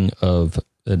testing of,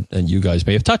 and you guys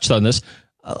may have touched on this,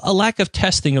 a lack of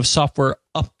testing of software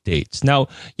updates. Now,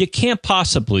 you can't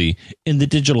possibly, in the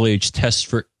digital age, test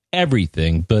for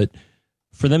everything, but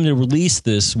for them to release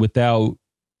this without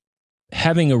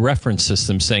having a reference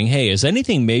system saying, hey, has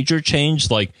anything major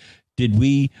changed? Like, did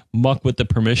we muck with the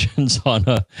permissions on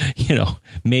a,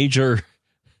 major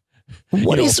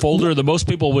folder that most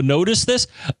people would notice this?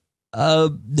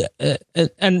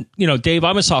 And Dave,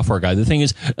 I'm a software guy. The thing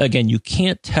is, again, you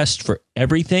can't test for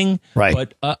everything,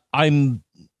 right? But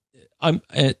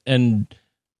and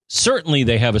certainly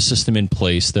they have a system in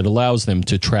place that allows them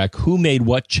to track who made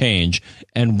what change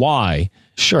and why.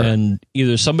 Sure. And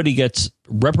either somebody gets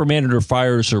reprimanded or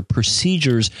fires or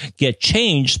procedures get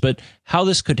changed, but how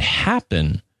this could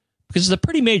happen, because it's a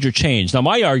pretty major change. Now,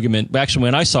 my argument, actually,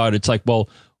 when I saw it, it's like, well,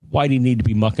 why do you need to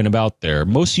be mucking about there?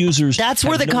 Most users. That's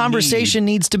where the conversation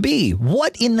needs to be.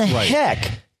 What in the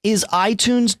heck is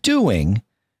iTunes doing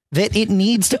that it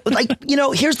needs to,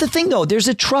 here's the thing, though. There's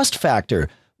a trust factor.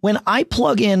 When I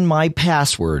plug in my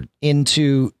password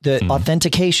into the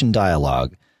authentication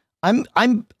dialog,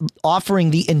 I'm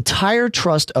offering the entire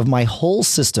trust of my whole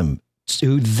system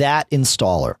to that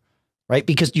installer, right?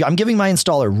 Because I'm giving my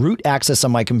installer root access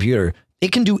on my computer.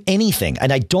 It can do anything,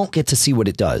 and I don't get to see what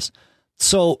it does.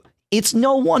 So it's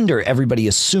no wonder everybody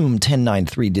assumed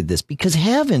 10.9.3 did this, because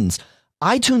heavens,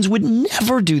 iTunes would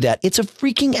never do that. It's a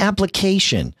freaking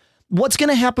application. What's going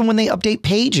to happen when they update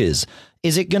Pages?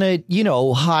 Is it going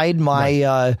to, hide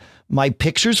my my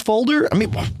pictures folder? I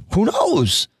mean, who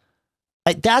knows?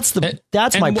 That's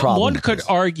my problem. One could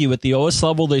argue at the OS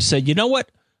level, they said, you know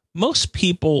what? Most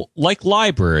people, like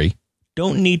library,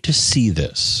 don't need to see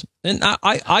this. And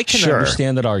I can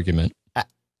understand that argument.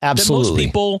 Absolutely. That most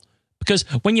people, because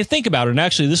when you think about it, and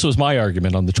actually this was my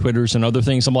argument on the Twitters and other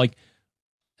things, I'm like,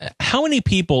 how many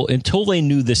people, until they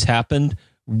knew this happened,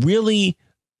 really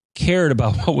cared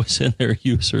about what was in their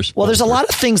users? Well, there's a lot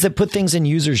of things that put things in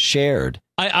users shared.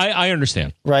 I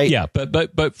understand. Right. Yeah.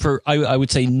 But for, I would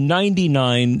say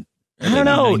 95%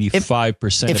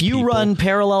 if you people, run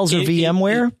Parallels or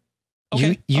VMware,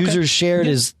 users shared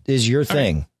is your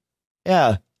thing. Right.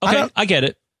 Yeah. Okay. I get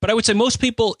it. But I would say most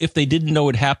people, if they didn't know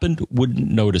it happened,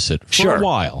 wouldn't notice it for a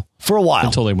while.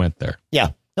 Until they went there. Yeah.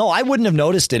 No, I wouldn't have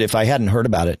noticed it if I hadn't heard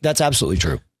about it. That's absolutely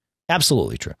true.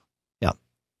 Absolutely true. Yeah.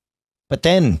 But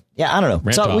then, I don't know.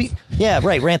 Rant off.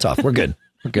 Rant off. We're good.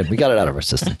 We're good. We got it out of our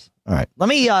systems. All right. Let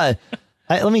me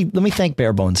thank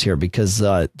Barebones here, because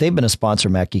they've been a sponsor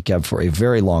of Mac Geek Gab for a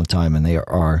very long time, and they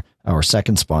are our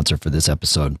second sponsor for this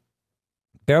episode.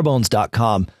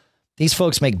 Barebones.com. These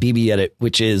folks make BBEdit,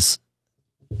 which is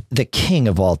the king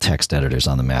of all text editors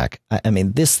on the Mac. I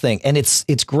mean, this thing, and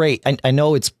it's great. I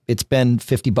know it's been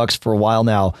 $50 for a while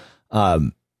now,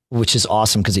 which is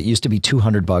awesome, because it used to be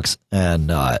 $200,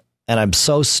 and I'm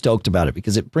so stoked about it,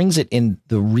 because it brings it in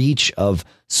the reach of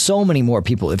so many more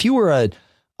people. If you were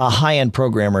a high-end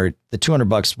programmer, the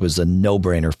 $200 was a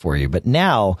no-brainer for you. But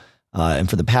now, and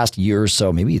for the past year or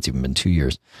so, maybe it's even been 2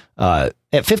 years, at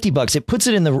 $50, it puts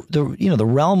it in the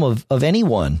realm of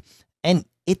anyone, and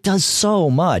it does so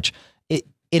much. It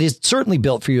is certainly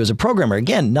built for you as a programmer.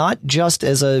 Again, not just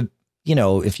as a,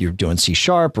 if you're doing C#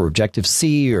 or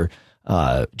Objective-C or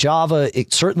Java,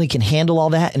 it certainly can handle all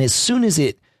that. And as soon as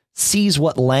it sees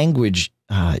what language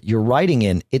you're writing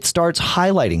in, it starts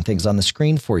highlighting things on the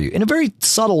screen for you in a very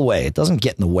subtle way. It doesn't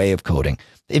get in the way of coding.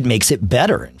 It makes it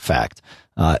better, in fact.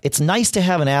 It's nice to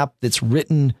have an app that's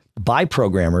written by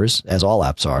programmers, as all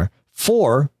apps are,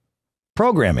 for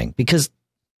programming, because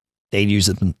they use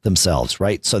it themselves,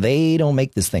 right? So they don't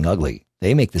make this thing ugly.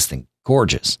 They make this thing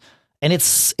gorgeous. And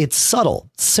it's subtle,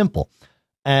 simple.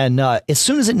 And as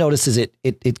soon as it notices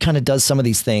it kind of does some of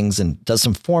these things and does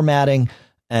some formatting,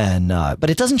 and but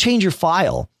it doesn't change your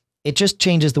file. It just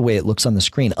changes the way it looks on the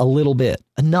screen a little bit,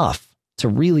 enough to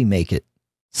really make it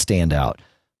stand out.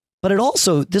 But it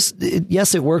also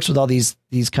yes, it works with all these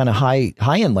kind of high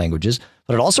end languages,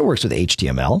 but it also works with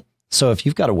HTML. So if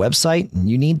you've got a website and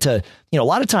you need to, a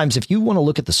lot of times if you want to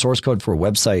look at the source code for a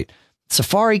website,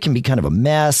 Safari can be kind of a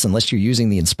mess unless you're using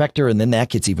the inspector, and then that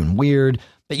gets even weird.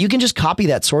 But you can just copy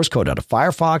that source code out of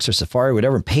Firefox or Safari,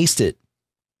 whatever, and paste it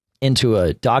into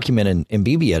a document in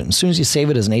BBEdit. And as soon as you save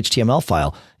it as an HTML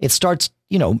file, it starts,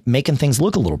 making things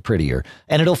look a little prettier.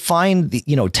 And it'll find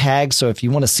the, tags. So if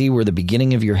you want to see where the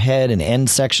beginning of your head and end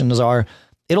sections are,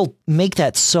 it'll make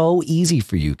that so easy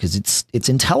for you because it's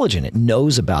intelligent. It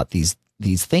knows about these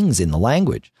things in the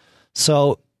language.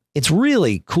 So it's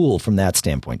really cool from that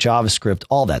standpoint. JavaScript,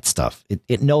 all that stuff.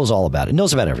 It knows all about it. It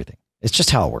knows about everything. It's just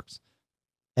how it works.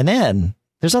 And then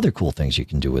there's other cool things you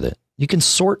can do with it. You can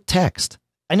sort text.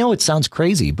 I know it sounds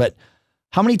crazy, but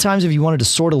how many times have you wanted to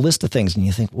sort a list of things and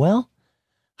you think, well,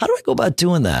 how do I go about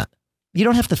doing that? You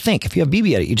don't have to think. If you have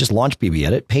BBEdit, you just launch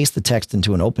BBEdit, paste the text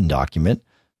into an open document,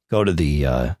 go to the,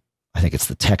 I think it's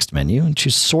the text menu, and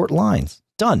choose sort lines.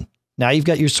 Done. Now you've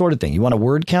got your sorted thing. You want a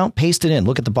word count? Paste it in.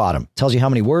 Look at the bottom. Tells you how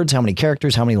many words, how many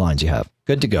characters, how many lines you have.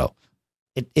 Good to go.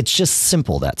 It's just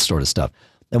simple, that sort of stuff.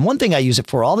 And one thing I use it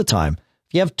for all the time,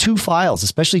 if you have two files,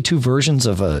 especially two versions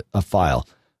of a file,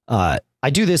 I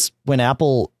do this when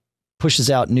Apple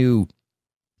pushes out new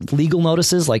legal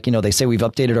notices, like, they say we've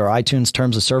updated our iTunes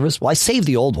terms of service. Well, I save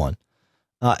the old one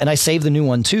and I save the new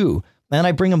one too. And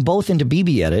I bring them both into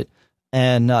BBEdit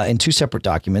and in two separate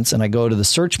documents. And I go to the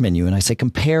search menu and I say,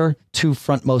 compare two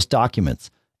frontmost documents.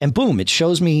 And boom, it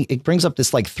shows me, it brings up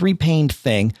this like 3-paned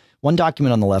thing, one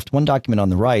document on the left, one document on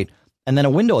the right, and then a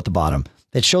window at the bottom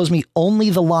that shows me only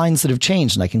the lines that have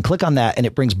changed. And I can click on that and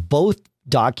it brings both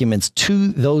documents to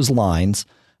those lines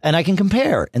and I can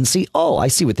compare and see, oh, I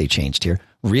see what they changed here.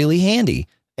 Really handy.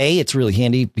 A, it's really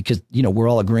handy because, we're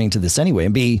all agreeing to this anyway.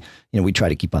 And B, we try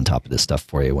to keep on top of this stuff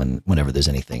for you whenever there's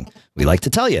anything we like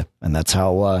to tell you. And that's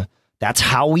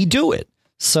how we do it.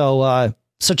 So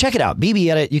check it out.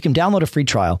 BBEdit. You can download a free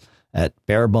trial at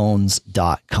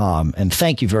barebones.com. And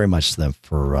thank you very much to them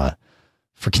for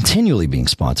continually being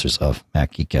sponsors of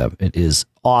Mac Geek Gab. It is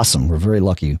awesome. We're very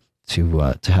lucky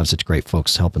to have such great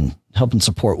folks helping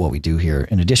support what we do here,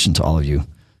 in addition to all of you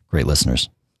great listeners.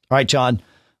 All right, John,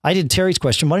 I did Terry's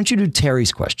question. Why don't you do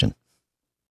Terry's question?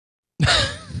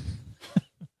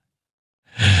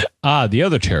 The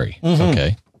other Terry. Mm-hmm.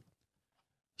 Okay.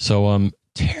 So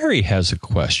Terry has a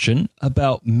question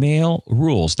about Mail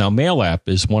Rules. Now, Mail app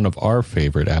is one of our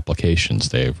favorite applications,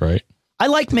 Dave, right? I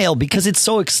like Mail because it's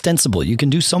so extensible. You can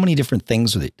do so many different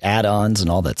things with it, add-ons and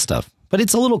all that stuff. But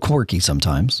it's a little quirky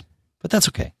sometimes, but that's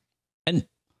okay.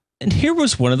 And here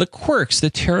was one of the quirks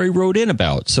that Terry wrote in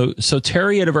about. So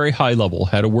Terry at a very high level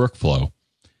had a workflow,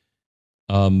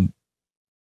 and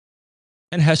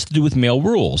has to do with Mail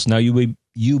Rules. Now you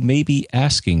may be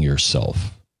asking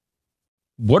yourself,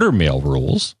 what are Mail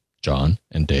Rules, John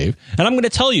and Dave? And I'm going to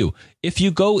tell you, if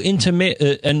you go into Mail,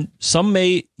 and some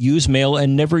may use Mail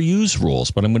and never use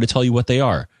rules, but I'm going to tell you what they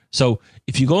are. So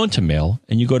if you go into Mail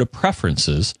and you go to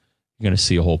Preferences, you're going to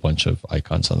see a whole bunch of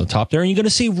icons on the top there, and you're going to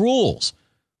see rules.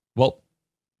 Well,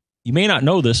 you may not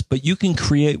know this, but you can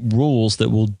create rules that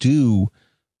will do,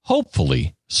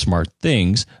 hopefully, smart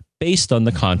things based on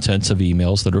the contents of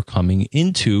emails that are coming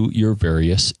into your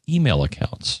various email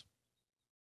accounts.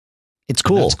 It's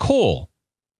cool. It's cool.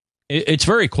 It's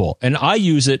very cool. And I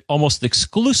use it almost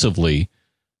exclusively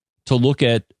to look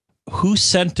at who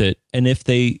sent it and if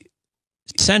they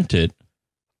sent it,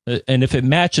 and if it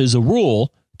matches a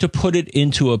rule, to put it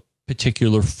into a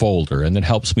particular folder, and that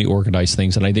helps me organize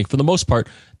things. And I think for the most part,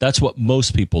 that's what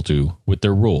most people do with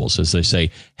their rules, is they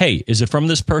say, hey, is it from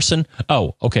this person?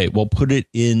 Oh, okay, well, put it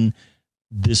in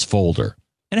this folder.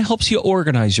 And it helps you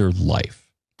organize your life.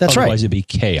 That's right. Otherwise, it'd be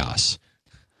chaos.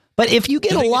 But if you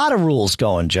get a lot of rules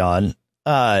going, John,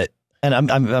 and I'm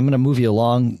going to move you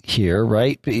along here,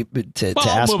 right? To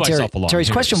ask Terry's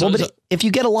question. Well, but if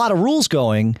you get a lot of rules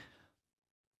going,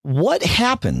 what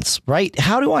happens, right?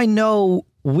 How do I know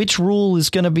which rule is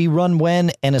going to be run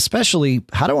when, and especially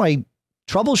how do I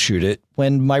troubleshoot it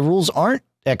when my rules aren't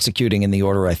executing in the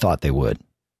order I thought they would?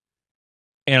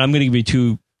 And I'm going to give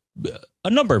you a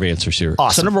number of answers here.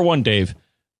 Awesome. So number one, Dave,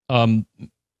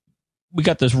 we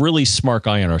got this really smart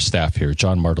guy on our staff here,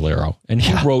 John Martellero, and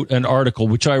he wrote an article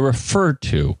which I referred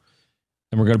to,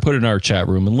 and we're going to put it in our chat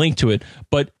room and link to it.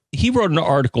 But he wrote an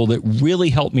article that really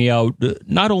helped me out,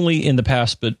 not only in the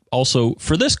past, but also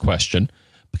for this question,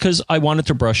 because I wanted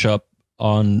to brush up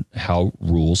on how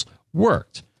rules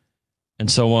worked.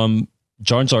 And so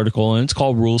John's article, and it's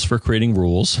called Rules for Creating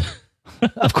Rules.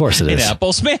 Of course it is. In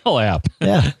Apple's Mail app.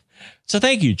 Yeah. So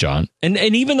thank you, John. And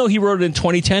even though he wrote it in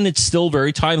 2010, it's still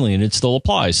very timely and it still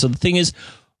applies. So the thing is,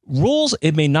 rules,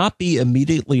 it may not be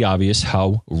immediately obvious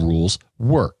how rules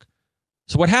work.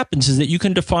 So what happens is that you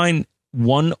can define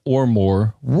one or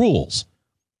more rules.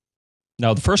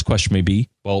 Now, the first question may be,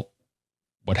 well,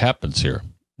 what happens here?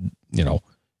 You know,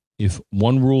 if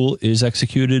one rule is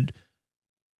executed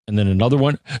and then another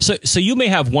one. So you may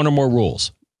have one or more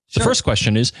rules. Sure. The first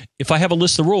question is, if I have a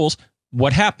list of rules,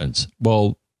 what happens?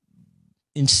 Well,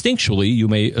 instinctually, you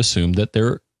may assume that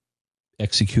they're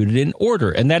executed in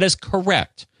order, and that is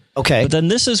correct. Okay. But then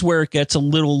this is where it gets a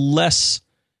little less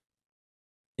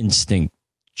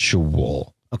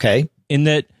instinctual. Okay. In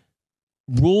that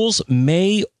rules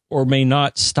may or may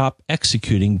not stop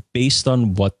executing based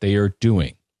on what they are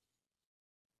doing.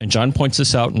 And John points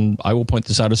this out, and I will point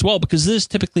this out as well, because this is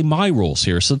typically my rules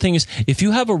here. So the thing is, if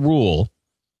you have a rule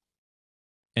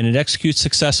and it executes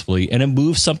successfully and it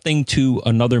moves something to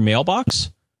another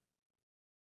mailbox,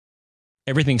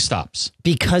 everything stops.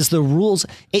 Because the rules,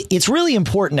 it's really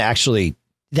important, actually.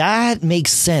 That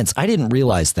makes sense. I didn't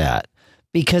realize that.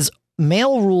 Because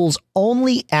mail rules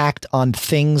only act on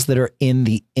things that are in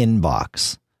the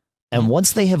inbox. And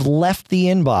once they have left the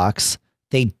inbox,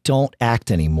 they don't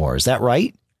act anymore. Is that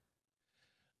right?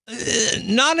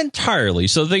 Not entirely.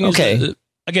 So the thing is,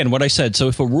 again, what I said. So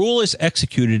if a rule is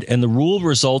executed and the rule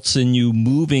results in you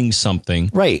moving something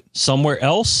somewhere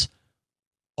else,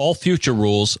 all future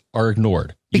rules are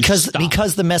ignored. Because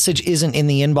the message isn't in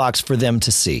the inbox for them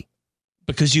to see.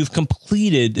 Because you've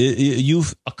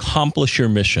accomplished your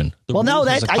mission. Well, no,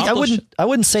 that I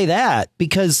wouldn't say that,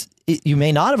 because you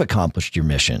may not have accomplished your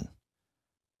mission.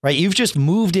 Right? You've just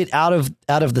moved it out of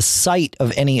the sight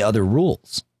of any other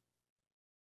rules.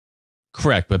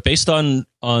 Correct, but based on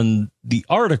the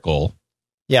article,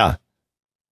 the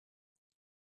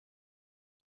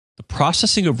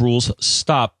processing of rules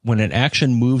stop when an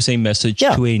action moves a message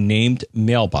to a named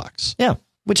mailbox. Yeah,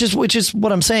 which is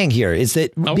what I'm saying here is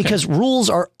that because rules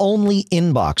are only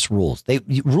inbox rules.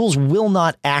 Rules will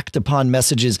not act upon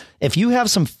messages. If you have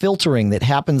some filtering that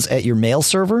happens at your mail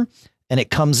server and it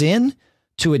comes in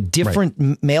to a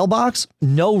different mailbox,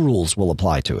 no rules will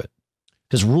apply to it.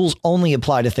 Because rules only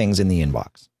apply to things in the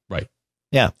inbox. Right.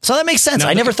 Yeah. So that makes sense.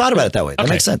 I never thought about it that way. That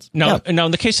makes sense. Now, in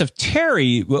the case of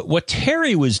Terry, what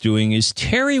Terry was doing is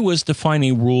Terry was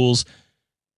defining rules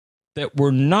that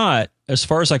were not, as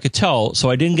far as I could tell, so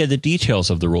I didn't get the details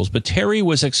of the rules, but Terry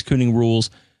was executing rules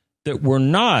that were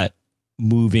not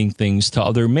moving things to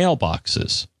other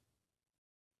mailboxes.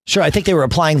 Sure. I think they were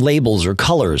applying labels or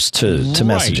colors to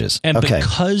messages. And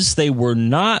because they were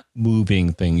not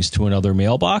moving things to another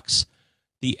mailbox,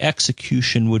 the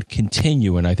execution would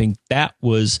continue. And I think that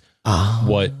was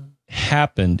what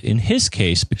happened in his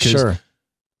case, because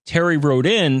Terry wrote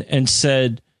in and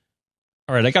said,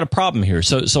 all right, I got a problem here.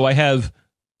 So I have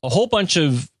a whole bunch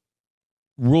of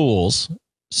rules,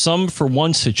 some for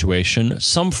one situation,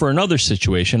 some for another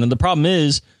situation. And the problem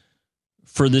is,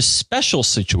 for this special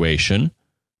situation,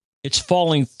 it's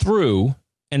falling through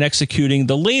and executing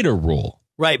the later rule.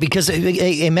 Right, because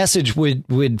a message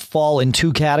would fall in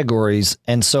two categories,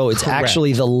 and so it's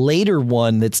actually the later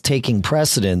one that's taking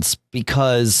precedence,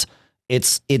 because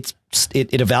it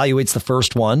evaluates the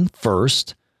first one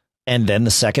first, and then the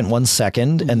second one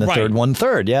second, and the third one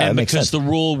third. Yeah, and that makes sense. Because the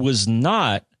rule was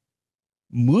not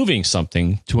moving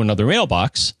something to another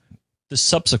mailbox, the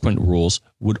subsequent rules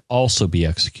would also be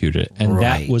executed, and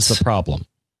that was the problem.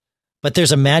 But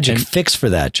there's a magic fix for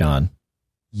that, John.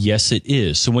 Yes, it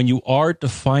is. So when you are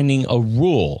defining a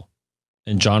rule,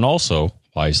 and John also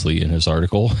wisely in his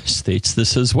article states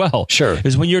this as well,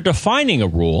 is when you're defining a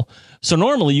rule. So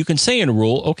normally you can say in a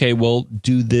rule, okay, well,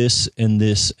 do this and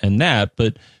this and that.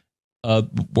 But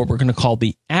what we're going to call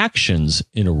the actions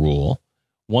in a rule,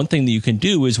 one thing that you can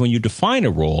do is when you define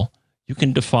a rule, you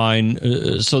can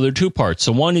define, so there are two parts.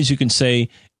 So one is you can say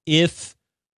if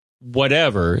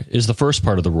whatever is the first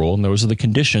part of the rule, and those are the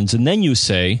conditions. And then you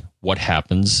say what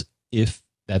happens if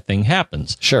that thing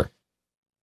happens. Sure.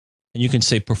 And you can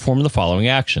say perform the following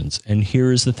actions. And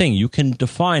here is the thing. You can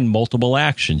define multiple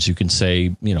actions. You can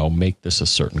say, make this a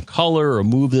certain color or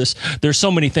move this. There's so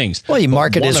many things. Well, you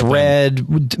mark it as red.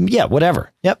 Yeah,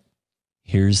 whatever. Yep.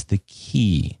 Here's the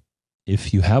key.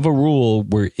 If you have a rule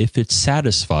where if it's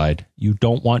satisfied, you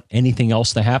don't want anything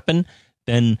else to happen,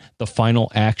 then the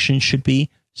final action should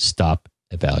be stop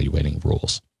evaluating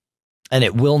rules. And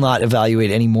it will not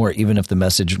evaluate anymore, even if the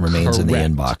message remains in the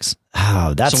inbox.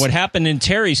 Oh, so what happened in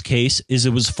Terry's case is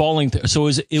it was falling. So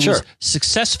it was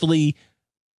successfully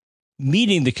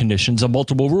meeting the conditions of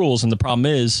multiple rules. And the problem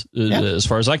is, as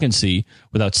far as I can see,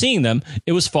 without seeing them,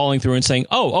 it was falling through and saying,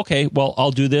 oh, okay, well,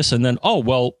 I'll do this. And then, oh,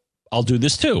 well, I'll do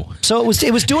this too. So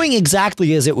it was doing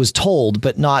exactly as it was told,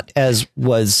 but not as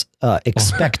was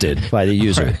expected by the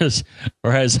user.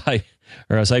 Or as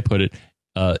I put it,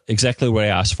 exactly what I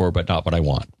asked for, but not what I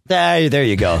want. There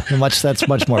you go. That's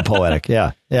much more poetic.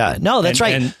 Yeah. No, that's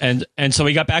right. And so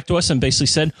he got back to us and basically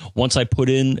said, once I put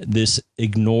in this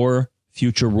ignore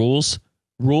future rules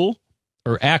rule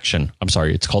or action, I'm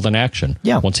sorry, it's called an action.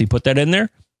 Yeah. Once he put that in there,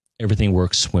 everything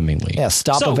works swimmingly. Yeah.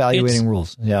 Stop evaluating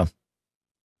rules. Yeah.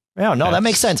 Yeah. No, that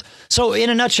makes sense. So in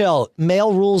a nutshell,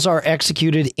 mail rules are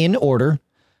executed in order.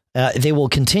 They will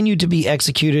continue to be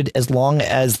executed as long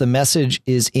as the message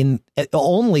is in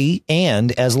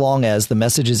and as long as the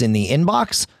message is in the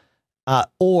inbox,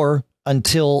 or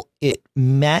until it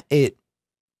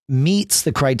meets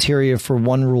the criteria for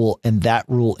one rule, and that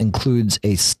rule includes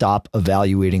a stop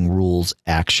evaluating rules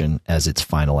action as its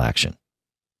final action.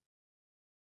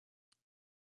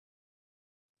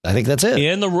 I think that's it.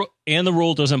 And the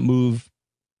rule doesn't move.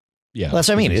 Yeah, that's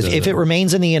what I mean. If it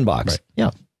remains in the inbox,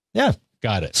 right. Yeah.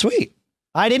 Got it. Sweet.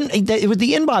 I didn't.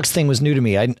 The inbox thing was new to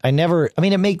me. I never. I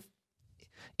mean,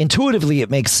 intuitively it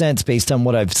makes sense based on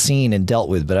what I've seen and dealt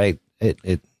with. But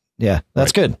yeah,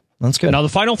 that's good. That's good. Now the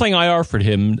final thing I offered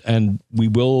him, and we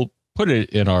will put it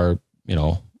in our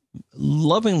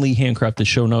lovingly handcrafted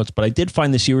show notes. But I did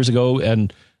find this years ago,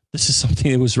 and this is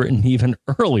something that was written even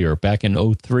earlier, back in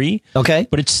 2003. Okay,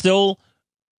 but it's still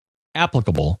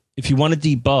applicable if you want to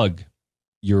debug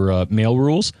your mail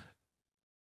rules.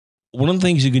 One of the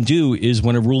things you can do is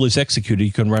when a rule is executed,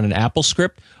 you can run an Apple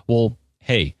script. Well,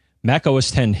 hey, Mac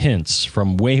OS X Hints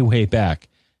from way back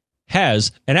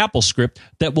has an Apple script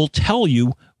that will tell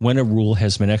you when a rule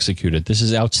has been executed. This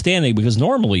is outstanding because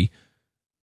normally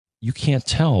you can't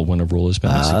tell when a rule has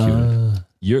been executed.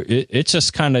 It's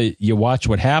just kind of, you watch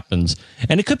what happens.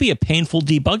 And it could be a painful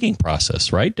debugging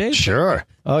process, right, Dave? Sure.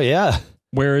 Oh, yeah.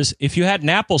 Whereas if you had an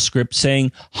Apple script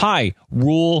saying, hi,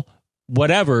 rule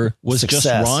whatever was Success.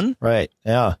 Just run, right?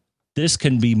 Yeah, this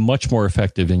can be much more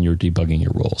effective in your debugging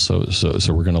your rule. So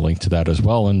we're going to link to that as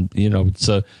well. And it's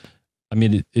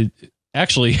it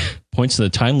actually points to the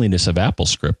timeliness of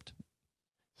AppleScript.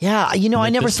 Yeah, I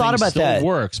never thought about that. It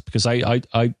works because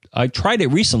I tried it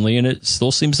recently and it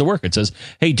still seems to work. It says,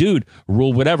 "Hey, dude,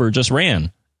 rule whatever just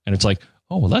ran," and it's like,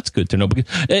 oh, well, that's good to know. Because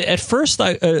at first,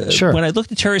 when I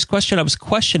looked at Terry's question, I was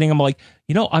questioning. I'm like,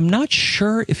 I'm not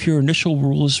sure if your initial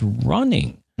rule is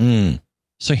running.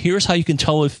 So here's how you can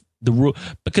tell if the rule,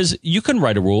 because you can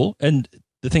write a rule, and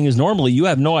the thing is, normally you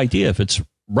have no idea if it's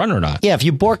run or not. Yeah, if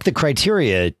you bork the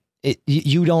criteria,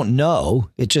 you don't know.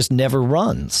 It just never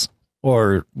runs,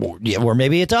 or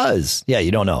maybe it does. Yeah,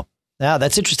 you don't know. Yeah,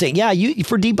 that's interesting. Yeah,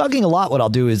 for debugging a lot, what I'll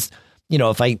do is,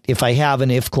 if I have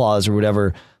an if clause or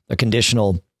whatever, a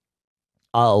conditional,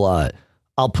 I'll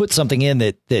put something in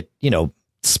that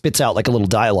spits out like a little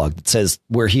dialogue that says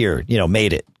we're here,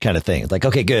 made it kind of thing. It's like,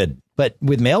 okay, good. But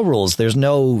with mail rules, there's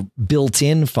no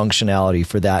built-in functionality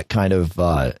for that kind of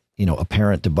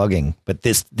apparent debugging. But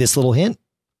this little hint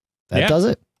that does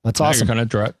it. That's awesome. You're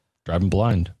kind of driving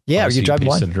blind. Yeah, are you driving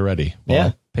blind? Pasted it already.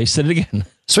 Well, pasted it again.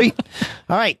 Sweet.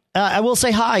 All right. I will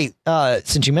say hi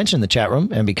since you mentioned the chat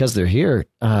room, and because they're here.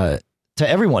 To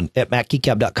everyone at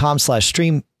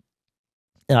macgeekgab.com/stream.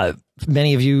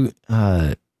 Many of you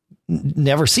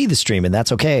never see the stream, and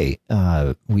that's okay.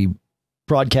 We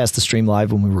broadcast the stream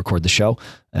live when we record the show,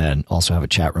 and also have a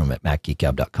chat room at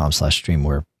macgeekgab.com/stream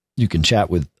where you can chat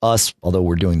with us, although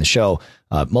we're doing the show.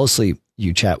 Mostly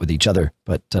you chat with each other,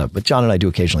 but John and I do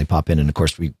occasionally pop in, and of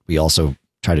course we also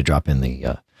try to drop in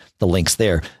the links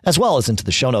there as well as into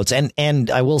the show notes. And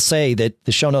I will say that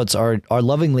the show notes are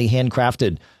lovingly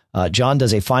handcrafted. John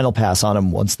does a final pass on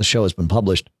them once the show has been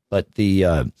published, but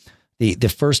the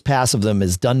first pass of them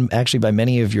is done actually by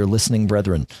many of your listening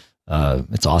brethren.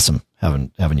 It's awesome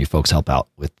having you folks help out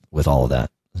with all of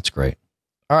that. That's great.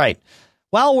 All right.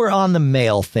 While we're on the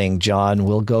mail thing, John,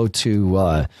 we'll go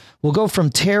from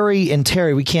Terry, and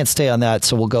Terry, we can't stay on that.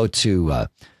 So we'll go to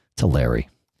Larry,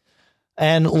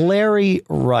 and Larry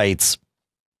writes,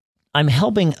 I'm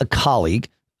helping a colleague,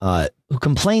 who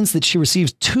complains that she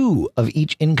receives 2 of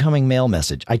each incoming mail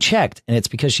message. I checked, and it's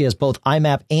because she has both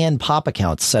IMAP and POP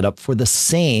accounts set up for the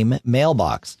same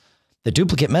mailbox. The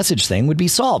duplicate message thing would be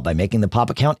solved by making the POP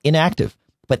account inactive,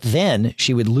 but then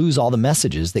she would lose all the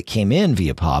messages that came in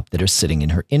via POP that are sitting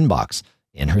in her inbox,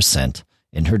 in her sent,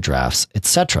 in her drafts,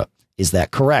 etc. Is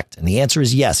that correct? And the answer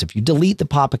is yes. If you delete the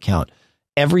POP account,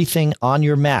 everything on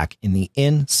your Mac in the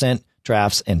in, sent,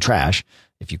 drafts, and trash,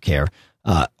 if you care,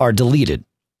 are deleted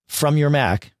from your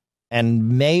Mac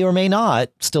and may or may not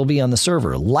still be on the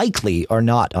server. Likely are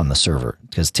not on the server,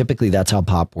 because typically that's how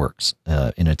POP works.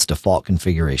 In its default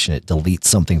configuration, it deletes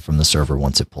something from the server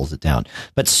once it pulls it down.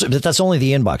 But that's only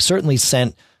the inbox. Certainly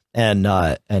sent and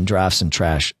drafts and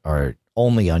trash are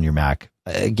only on your Mac.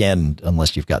 Again,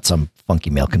 unless you've got some funky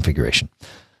mail configuration.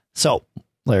 So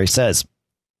Larry says,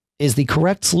 is the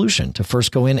correct solution to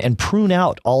first go in and prune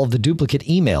out all of the duplicate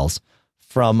emails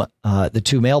from the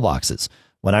two mailboxes.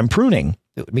 When I'm pruning,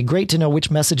 it would be great to know which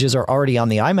messages are already on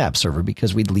the IMAP server,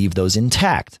 because we'd leave those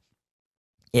intact.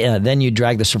 Yeah, then you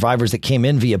drag the survivors that came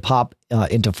in via POP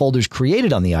into folders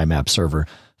created on the IMAP server.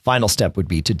 Final step would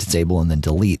be to disable and then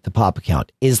delete the POP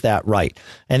account. Is that right?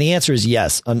 And the answer is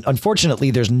yes.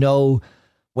 Unfortunately, there's no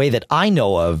way that I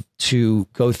know of to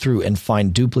go through and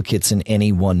find duplicates in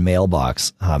any one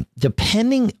mailbox.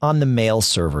 Depending on the mail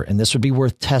server, and this would be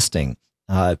worth testing,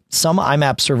 some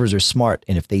IMAP servers are smart,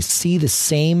 and if they see the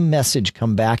same message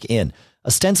come back in,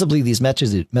 ostensibly these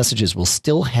messages will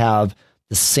still have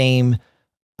the same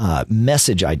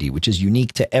message ID, which is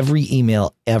unique to every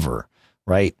email ever,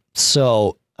 right?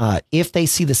 So if they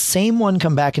see the same one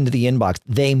come back into the inbox,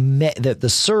 the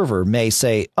server may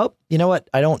say, oh, you know what?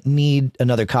 I don't need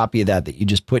another copy of that you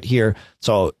just put here.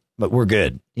 So, but we're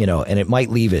good, and it might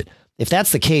leave it. If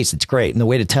that's the case, it's great. And the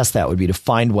way to test that would be to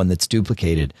find one that's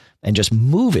duplicated and just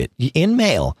move it in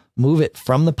mail, move it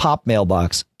from the POP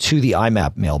mailbox to the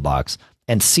IMAP mailbox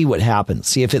and see what happens.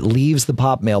 See if it leaves the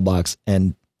POP mailbox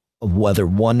and whether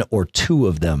one or two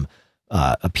of them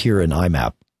appear in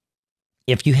IMAP.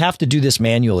 If you have to do this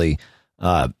manually,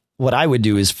 what I would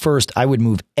do is first I would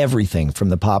move everything from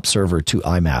the POP server to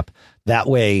IMAP. That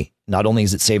way, not only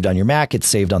is it saved on your Mac, it's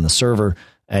saved on the server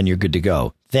and you're good to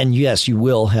go. Then yes, you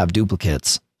will have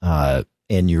duplicates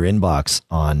in your inbox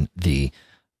on the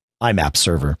IMAP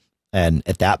server. And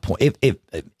at that point,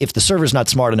 if the server's not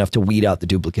smart enough to weed out the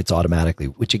duplicates automatically,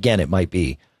 which again, it might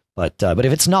be, but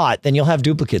if it's not, then you'll have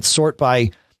duplicates. Sort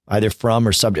by either from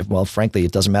or subject. Well, frankly,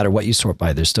 it doesn't matter what you sort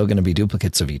by. There's still going to be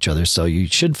duplicates of each other. So you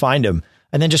should find them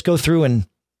and then just go through and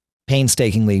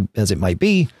painstakingly, as it might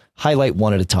be, highlight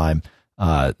one at a time.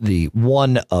 The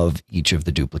one of each of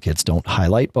the duplicates. Don't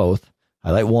highlight both.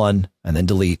 Highlight one and then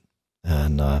delete,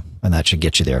 and that should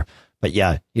get you there. But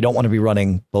yeah, you don't want to be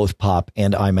running both POP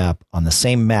and IMAP on the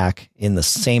same Mac in the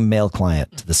same mail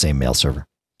client to the same mail server.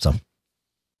 So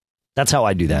that's how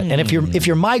I do that. And if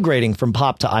you're migrating from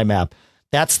POP to IMAP,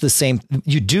 that's the same.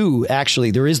 You do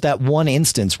actually. There is that one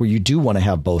instance where you do want to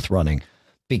have both running,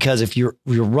 because if you're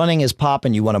running as POP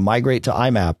and you want to migrate to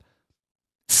IMAP,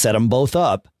 set them both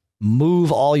up.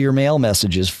 Move all your mail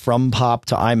messages from POP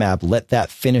to IMAP. Let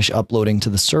that finish uploading to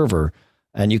the server.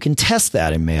 And you can test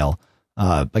that in mail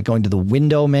by going to the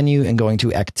window menu and going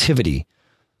to activity.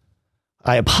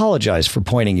 I apologize for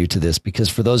pointing you to this, because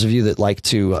for those of you that like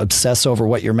to obsess over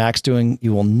what your Mac's doing,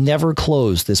 you will never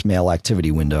close this mail activity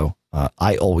window.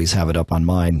 I always have it up on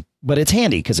mine, but it's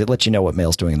handy because it lets you know what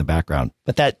mail's doing in the background.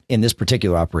 But that in this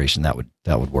particular operation, that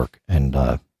would work. And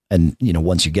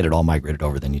once you get it all migrated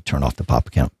over, then you turn off the POP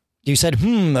account. You said,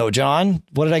 though, John,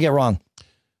 what did I get wrong?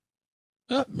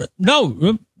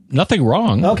 No, nothing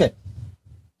wrong. Okay.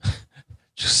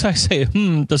 Just I say,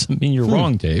 doesn't mean you're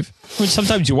wrong, Dave. I mean,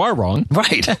 sometimes you are wrong.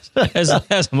 Right. as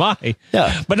am I.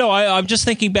 Yeah. But no, I'm just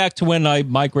thinking back to when I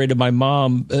migrated my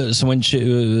mom, so when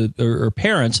she, her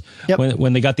parents, yep.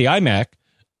 when they got the iMac,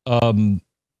 and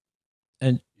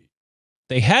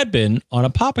they had been on a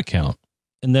POP account.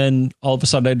 And then all of a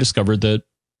sudden I discovered that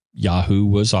Yahoo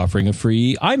was offering a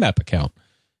free IMAP account.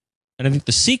 And I think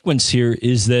the sequence here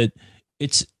is that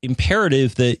it's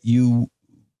imperative that you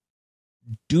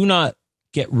do not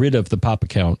get rid of the POP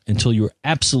account until you're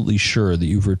absolutely sure that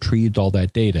you've retrieved all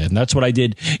that data. And that's what I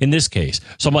did in this case.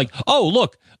 So I'm like, oh,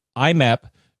 look, IMAP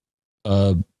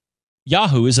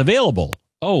Yahoo is available.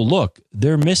 Oh, look,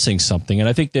 they're missing something. And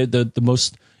I think that the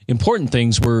most important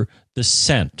things were the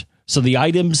sent. So the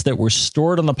items that were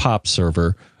stored on the POP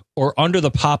server or under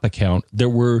the POP account that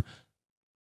were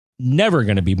never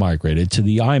going to be migrated to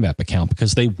the IMAP account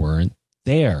because they weren't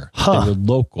there. They were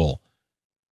local.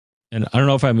 And I don't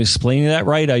know if I'm explaining that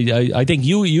right. I think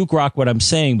you grok what I'm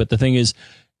saying, but the thing is,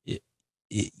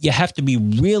 you have to be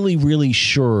really, really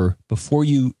sure before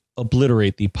you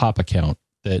obliterate the POP account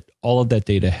that all of that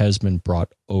data has been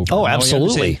brought over. Oh,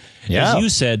 absolutely. Yeah. As you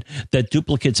said, that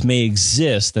duplicates may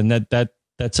exist, and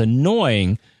that's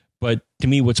annoying. But to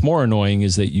me, what's more annoying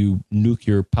is that you nuke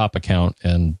your POP account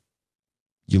and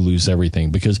you lose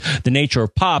everything, because the nature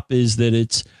of POP is that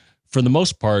it's, for the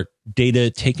most part,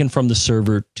 data taken from the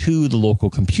server to the local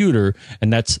computer,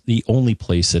 and that's the only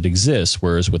place it exists.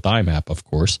 Whereas with IMAP, of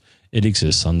course, it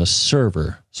exists on the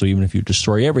server. So even if you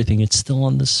destroy everything, it's still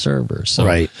on the server. So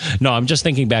Right. no, I'm just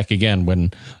thinking back again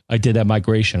when I did that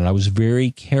migration, and I was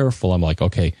very careful. I'm like,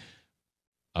 okay,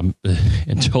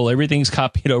 until everything's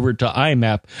copied over to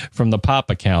IMAP from the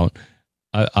POP account,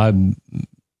 I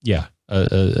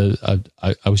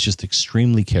was just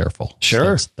extremely careful.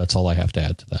 Sure. So that's all I have to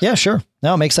add to that. Yeah, sure.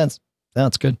 No, it makes sense. No,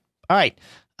 that's good. All right.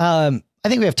 I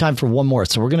think we have time for one more.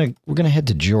 So we're gonna head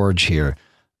to George here.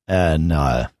 And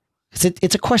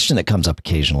it's a question that comes up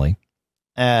occasionally.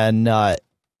 And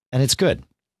it's good.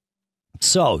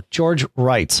 So George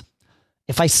writes,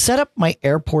 if I set up my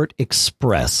Airport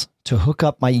Express to hook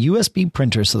up my USB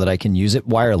printer so that I can use it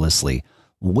wirelessly,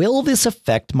 will this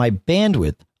affect my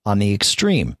bandwidth on the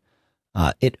Extreme?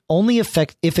 If it only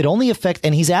affects,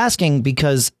 and he's asking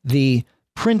because the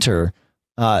printer,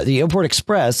 the Airport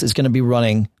Express is going to be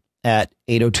running at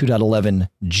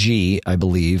 802.11g, I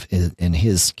believe, in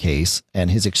his case, and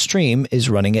his Extreme is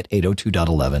running at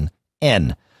 802.11n.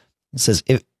 It says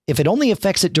if it only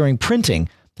affects it during printing,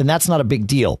 then that's not a big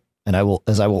deal, and I will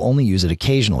only use it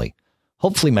occasionally.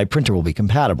 Hopefully, my printer will be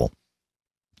compatible.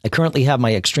 I currently have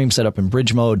my Extreme set up in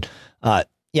bridge mode.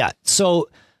 So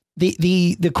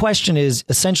the question is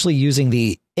essentially using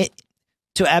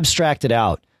to abstract it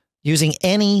out, using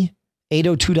any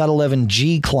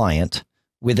 802.11g client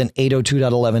with an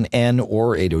 802.11n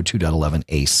or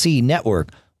 802.11ac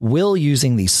network, will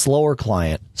using the slower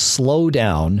client slow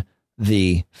down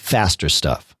the faster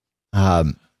stuff?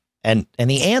 And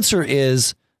the answer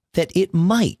is that it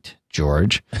might,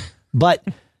 George, but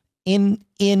in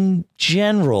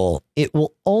general, it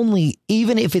will only,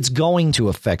 even if it's going to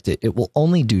affect it, it will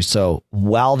only do so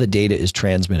while the data is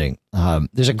transmitting.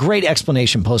 There's a great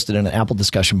explanation posted in an Apple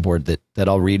discussion board that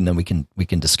I'll read, and then we can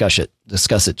discuss it,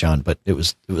 John. But it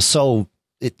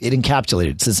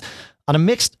encapsulated. It says, on a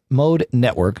mixed mode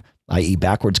network, i.e.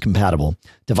 backwards compatible,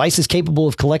 devices capable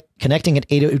of connecting at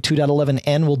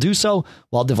 802.11n will do so,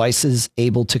 while devices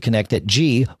able to connect at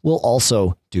G will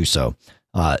also do so.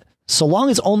 So long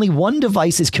as only one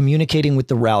device is communicating with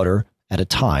the router at a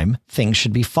time, things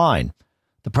should be fine.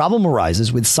 The problem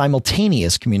arises with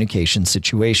simultaneous communication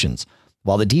situations.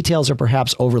 While the details are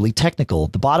perhaps overly technical,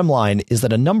 the bottom line is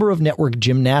that a number of network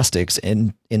gymnastics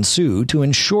ensue to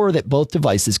ensure that both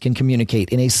devices can communicate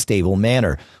in a stable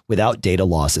manner without data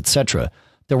loss, etc.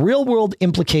 The real-world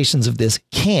implications of this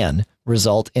can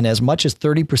result in as much as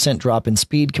 30% drop in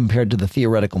speed compared to the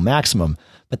theoretical maximum,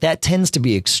 but that tends to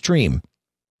be extreme.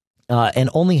 And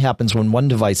only happens when one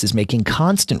device is making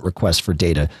constant requests for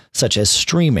data, such as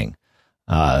streaming.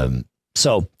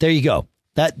 So there you go.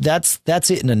 That's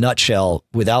it in a nutshell.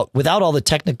 Without all the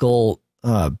technical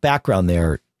background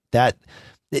there, that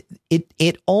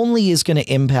it only is going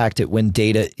to impact it when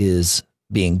data is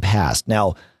being passed.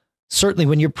 Now, certainly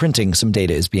when you're printing, some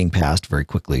data is being passed very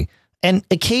quickly, and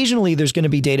occasionally there's going to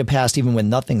be data passed even when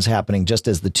nothing's happening, just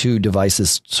as the two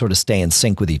devices sort of stay in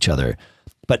sync with each other.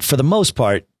 But for the most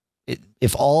part,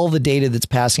 if all the data that's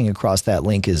passing across that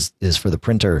link is for the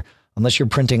printer, unless you're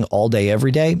printing all day,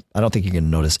 every day, I don't think you're going to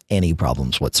notice any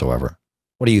problems whatsoever.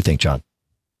 What do you think, John?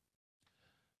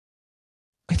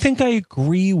 I think I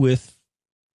agree with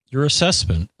your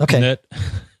assessment. Okay. That,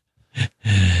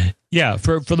 yeah,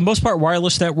 for the most part,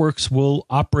 wireless networks will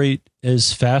operate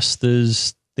as fast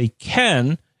as they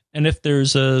can. And if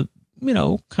there's a,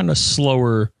 kind of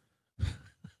slower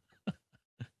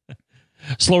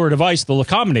device, they'll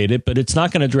accommodate it, but it's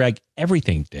not going to drag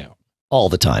everything down all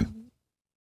the time.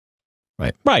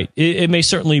 Right. It may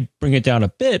certainly bring it down a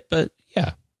bit, but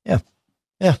yeah.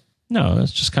 No,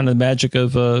 it's just kind of the magic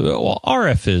of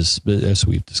RF is, as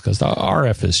we've discussed,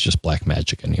 RF is just black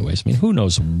magic anyways. I mean, who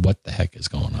knows what the heck is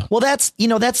going on? Well, that's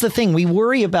the thing. We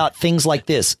worry about things like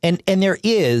this, and there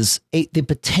is the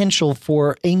potential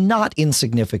for a not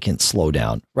insignificant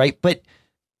slowdown, right? But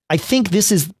I think this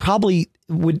is probably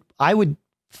I would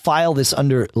file this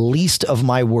under least of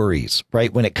my worries,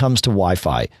 right? When it comes to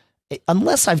Wi-Fi,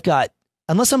 unless I'm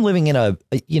living in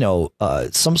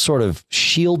some sort of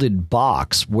shielded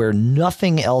box where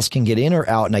nothing else can get in or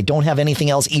out, and I don't have anything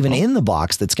else even in the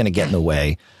box that's going to get in the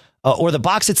way, or the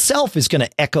box itself is going to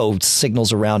echo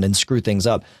signals around and screw things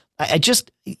up. I just,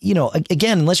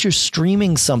 again, unless you're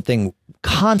streaming something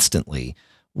constantly,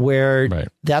 where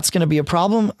that's going to be a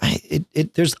problem.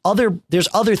 There's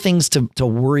other things to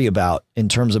worry about in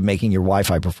terms of making your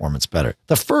Wi-Fi performance better.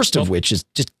 The first of which is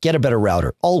just get a better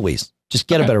router. Always just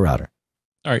get a better router.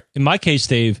 All right. In my case,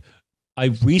 Dave, I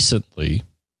recently,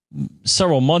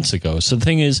 several months ago. So the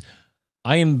thing is,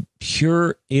 I am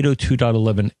pure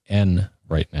 802.11n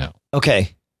right now.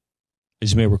 Okay.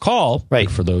 as you may recall, right,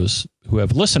 for those who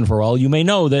have listened for a while, you may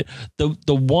know that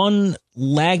the one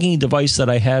lagging device that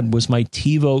I had was my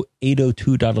TiVo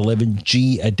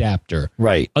 802.11g adapter.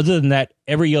 Right. Other than that,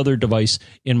 every other device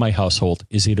in my household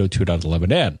is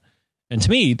 802.11n. And to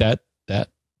me, that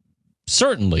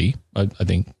certainly, I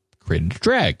think, created a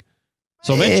drag.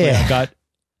 So eventually I got...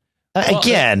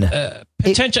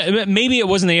 potential. Maybe it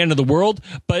wasn't the end of the world,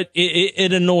 but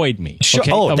it annoyed me. Sure.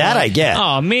 Okay? Oh, that I get.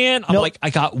 Oh man, I'm like, I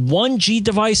got one G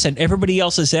device and everybody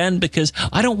else is N because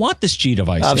I don't want this G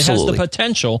device. Absolutely. It has the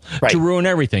potential to ruin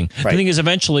everything. Right. The thing is,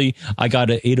 eventually, I got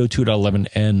an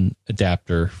 802.11n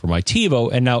adapter for my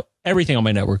TiVo, and now everything on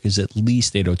my network is at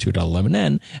least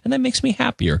 802.11n, and that makes me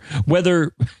happier.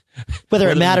 Whether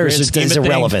it matters is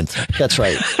irrelevant. That's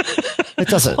right. It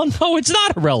doesn't. Well, no, it's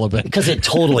not irrelevant. Because it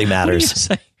totally matters.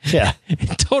 Yeah.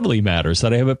 It totally matters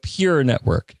that I have a pure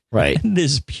network. Right. And it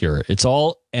is pure. It's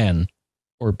all N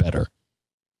or better.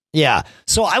 Yeah.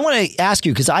 So I want to ask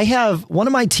you, because I have one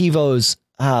of my TiVos.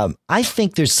 I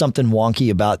think there's something wonky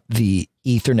about the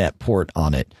Ethernet port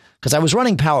on it, because I was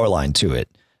running Powerline to it,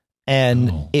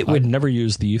 and it would never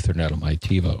use the Ethernet on my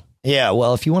TiVo. Yeah.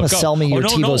 Well, if you want to sell me your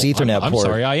TiVo's Ethernet port. I'm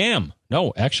sorry, I am.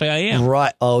 No, actually, I am.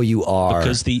 Right. Oh, you are.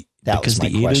 Because the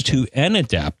 802N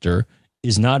adapter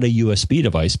is not a USB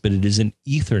device, but it is an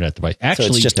Ethernet device. Actually,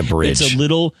 so it's just a bridge.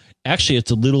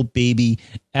 It's a little baby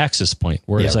access point.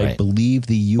 Whereas I believe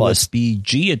the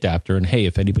USB-G adapter, and hey,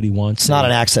 if anybody wants, it's not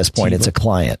an access point; it's a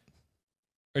client.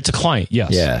 It's a client,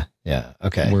 yes. Yeah, yeah,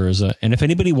 okay. Whereas, and if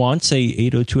anybody wants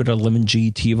a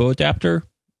 802.11g TiVo adapter,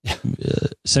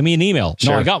 send me an email.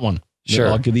 Sure. No, I got one. Sure,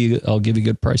 I'll give you a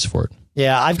good price for it.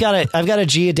 Yeah, I've got a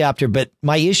G adapter, but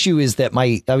my issue is that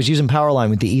I was using Powerline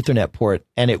with the Ethernet port,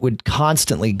 and it would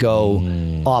constantly go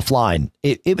offline.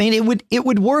 It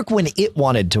would work when it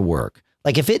wanted to work.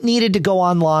 Like if it needed to go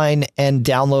online and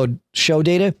download show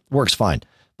data, works fine.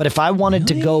 But if I wanted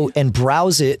to go and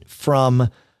browse it from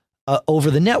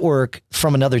over the network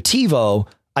from another TiVo,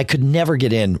 I could never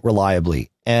get in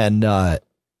reliably. And I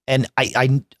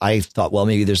thought, well,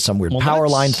 maybe there's some weird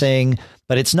Powerline thing,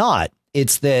 but it's not.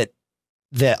 It's that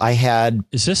I had.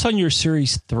 Is this on your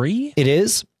Series 3? It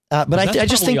is. But I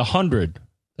just think 100.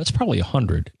 That's probably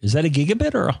 100. Is that a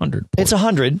gigabit or 100? It's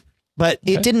 100, but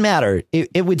it didn't matter.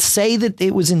 It would say that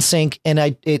it was in sync, and I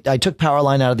took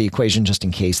Powerline out of the equation just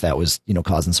in case that was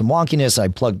causing some wonkiness. I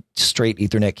plugged straight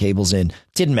Ethernet cables in.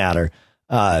 Didn't matter.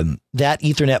 That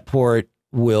Ethernet port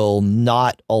will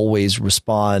not always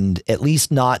respond, at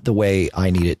least not the way I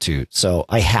need it to. So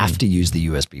I have to use the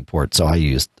USB port. So I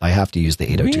have to use the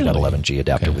 802.11g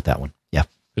adapter with that one. Yeah.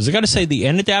 Because I got to say, the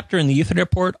N adapter and the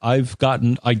Ethernet port, I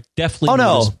definitely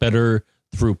notice better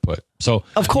throughput. So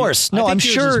of course, I'm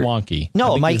sure is wonky.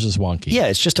 No, yours is wonky. Yeah,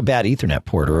 it's just a bad Ethernet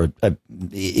port or a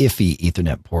iffy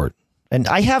Ethernet port. And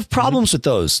I have problems with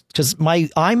those because my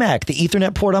iMac, the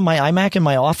Ethernet port on my iMac in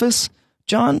my office,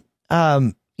 John,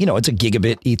 it's a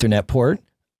gigabit Ethernet port,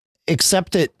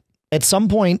 except that at some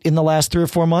point in the last 3 or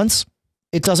 4 months,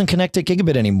 it doesn't connect at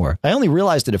gigabit anymore. I only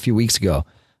realized it a few weeks ago.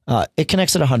 It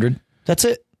connects at 100. That's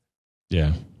it.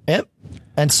 Yeah. Yep.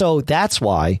 And so that's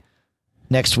why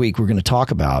next week we're going to talk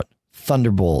about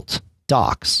Thunderbolt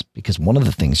docks, because one of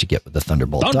the things you get with the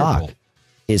Thunderbolt dock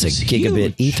is a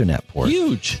gigabit Ethernet port.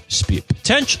 Huge speed,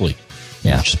 potentially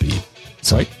huge speed.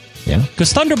 So, right? Yeah.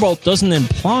 Because Thunderbolt doesn't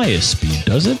imply a speed,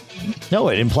 does it? No,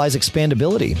 it implies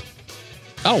expandability.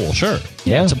 Oh, well, sure.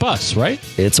 Yeah. It's a bus, right?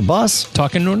 It's a bus.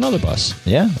 Talking to another bus.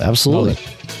 Yeah, absolutely.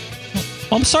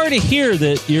 Well, I'm sorry to hear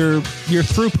that your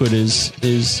throughput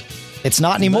is it's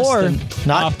not anymore.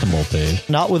 Not optimal, Dave.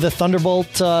 Not with a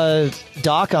Thunderbolt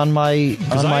dock on my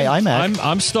iMac.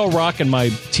 I'm still rocking my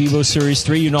TiVo Series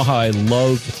 3. You know how I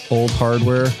love old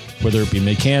hardware, whether it be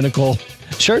mechanical.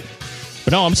 Sure.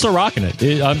 But no, I'm still rocking it.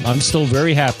 I'm still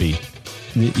very happy.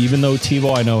 Even though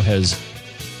TiVo, I know, has...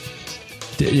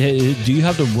 Do you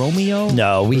have the Romeo?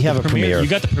 No, we have a Premiere. You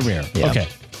got the Premiere. Yeah. Okay.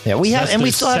 Yeah, we have, and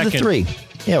we still have the 3.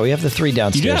 Yeah, we have the 3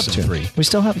 downstairs. You do have the 3. We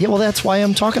still have. Yeah, well, that's why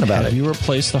I'm talking about it. Have you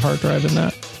replaced the hard drive in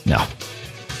that? No.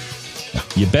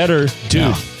 You better, dude.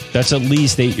 No. That's at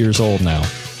least 8 years old now.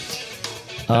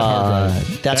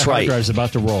 That's right. Hard drive's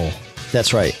about to roll.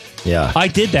 That's right. Yeah. I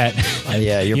did that.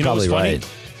 Yeah, you're probably right.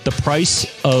 The price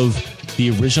of the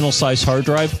original size hard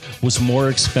drive was more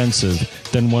expensive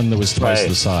than one that was twice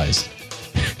the size.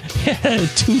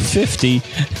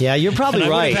 $250. Yeah, you're probably right. I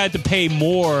would have had to pay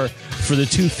more for the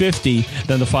 250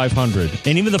 than the 500.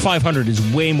 And even the 500 is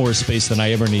way more space than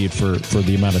I ever need for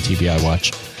the amount of TV I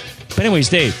watch. But anyways,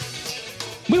 Dave,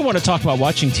 we don't want to talk about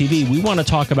watching TV. We want to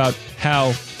talk about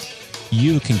how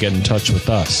you can get in touch with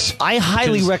us. I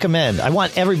highly recommend. I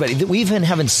want everybody. We've been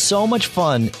having so much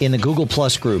fun in the Google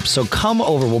Plus group. So come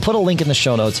over. We'll put a link in the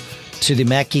show notes to the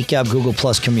Mac Geek Gab Google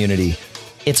Plus community.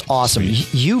 It's awesome.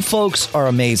 You folks are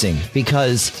amazing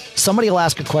because somebody will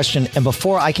ask a question, and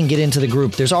before I can get into the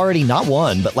group, there's already not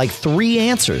one, but like 3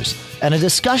 answers and a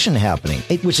discussion happening,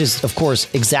 which is, of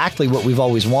course, exactly what we've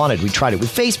always wanted. We tried it with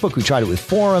Facebook. We tried it with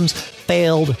forums.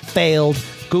 Failed.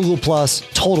 Google Plus,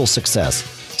 total success.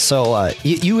 So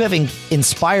you have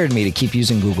inspired me to keep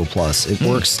using Google Plus. It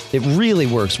works. It really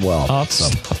works well.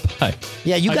 Stop by.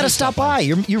 Yeah, you got to stop by.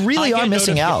 You really are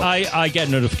missing out. I get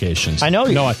notifications. I know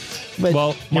you. No,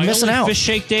 you're missing out. Fish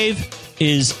shake, Dave,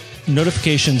 is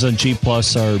notifications on G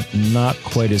Plus are not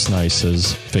quite as nice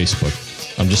as Facebook.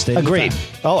 I'm just stating. Agreed.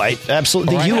 Oh, I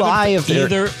absolutely. The UI of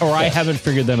I haven't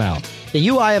figured them out. The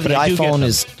UI of the iPhone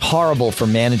is horrible for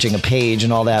managing a page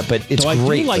and all that, but it's great.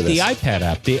 I do like for this. the iPad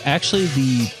app.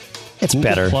 It's Google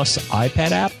better. Plus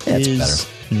iPad app is better.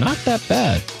 Not that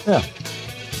bad. Yeah.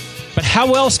 But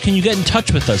how else can you get in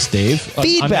touch with us, Dave?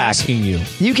 Feedback. I'm asking you.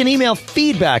 You can email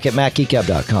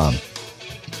feedback@macgeekgab.com.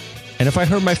 And if I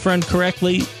heard my friend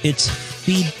correctly, it's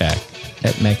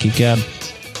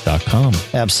feedback@macgeekgab.com.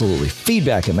 Absolutely.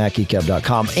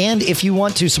 Feedback@macgeekgab.com. And if you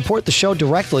want to support the show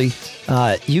directly,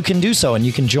 you can do so, and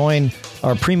you can join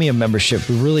our premium membership.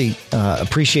 We really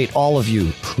appreciate all of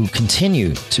you who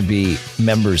continue to be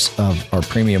members of our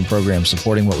premium program,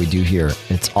 supporting what we do here.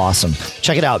 It's awesome.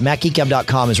 Check it out.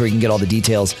 MacGeekGab.com is where you can get all the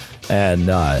details. And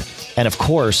of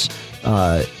course,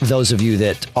 those of you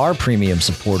that are premium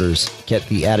supporters get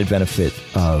the added benefit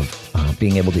of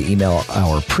being able to email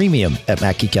our premium at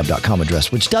MacGeekGab.com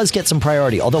address, which does get some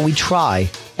priority, although we try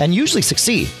and usually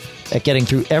succeed at getting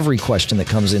through every question that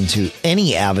comes into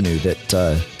any avenue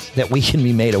that we can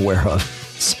be made aware of.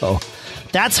 So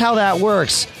that's how that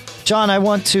works. John, I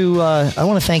want to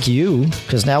thank you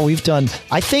because now we've done.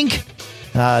 I think.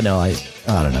 I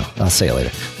don't know. I'll say it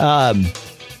later.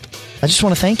 I just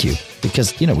want to thank you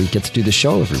because we get to do the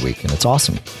show every week and it's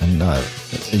awesome. And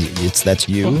that's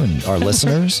you and our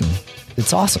listeners, and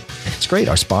it's awesome. It's great.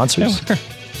 Our sponsors. Yeah,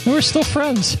 we're still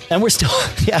friends. And we're still,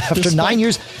 after 9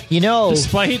 years,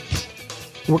 Despite.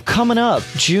 We're coming up.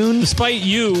 June. Despite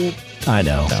you. I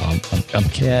know. No, I'm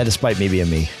kidding. Yeah, despite me being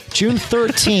me. June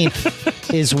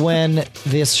 13th is when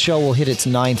this show will hit its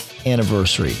 9th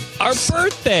anniversary. Our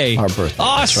birthday.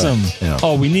 Awesome. Right. Yeah.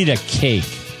 Oh, we need a cake.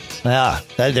 Yeah,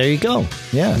 there you go.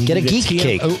 Yeah, get a geek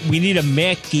cake. We need a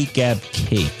Mac Geek Gab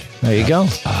cake. There you go.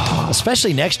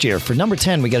 Especially next year. For number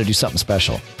 10, we got to do something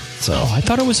special. So I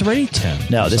thought it was already 10.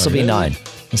 No, this will be 9.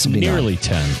 This will be nearly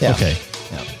 10. Yeah. Okay.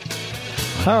 Yeah.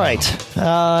 All right.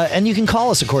 And you can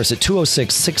call us, of course, at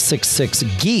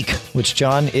 206-666-GEEK, which,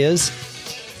 John, is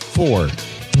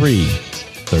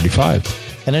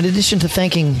 4335. And in addition to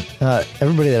thanking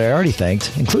everybody that I already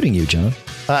thanked, including you, John,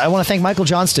 I want to thank Michael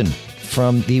Johnston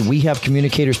from the We Have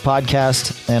Communicators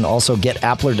podcast and also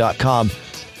GetAppler.com.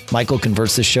 Michael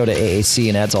converts this show to AAC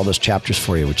and adds all those chapters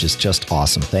for you, which is just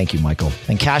awesome. Thank you, Michael.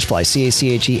 And Cashfly,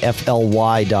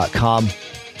 CACHEFLY.com.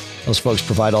 Those folks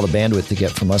provide all the bandwidth to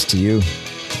get from us to you.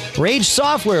 Rage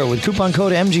Software with coupon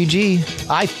code MGG.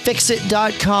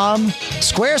 iFixit.com.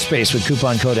 Squarespace with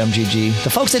coupon code MGG. The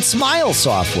folks at Smile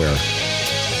Software.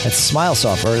 That's Smile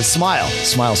Software. It's Smile.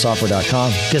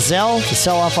 SmileSoftware.com. Gazelle to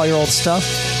sell off all your old stuff.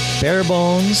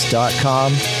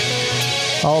 Barebones.com.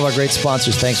 All of our great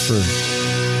sponsors, thanks for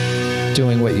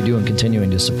doing what you do and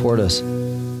continuing to support us.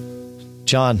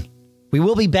 John, we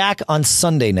will be back on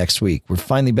Sunday next week. We're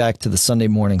finally back to the Sunday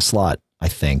morning slot, I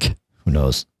think. Who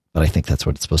knows? But I think that's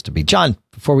what it's supposed to be. John,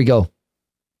 before we go,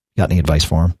 got any advice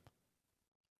for him?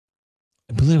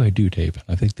 I believe I do, Dave.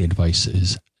 I think the advice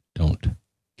is don't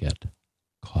get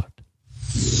caught.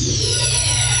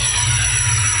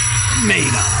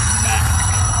 Made up.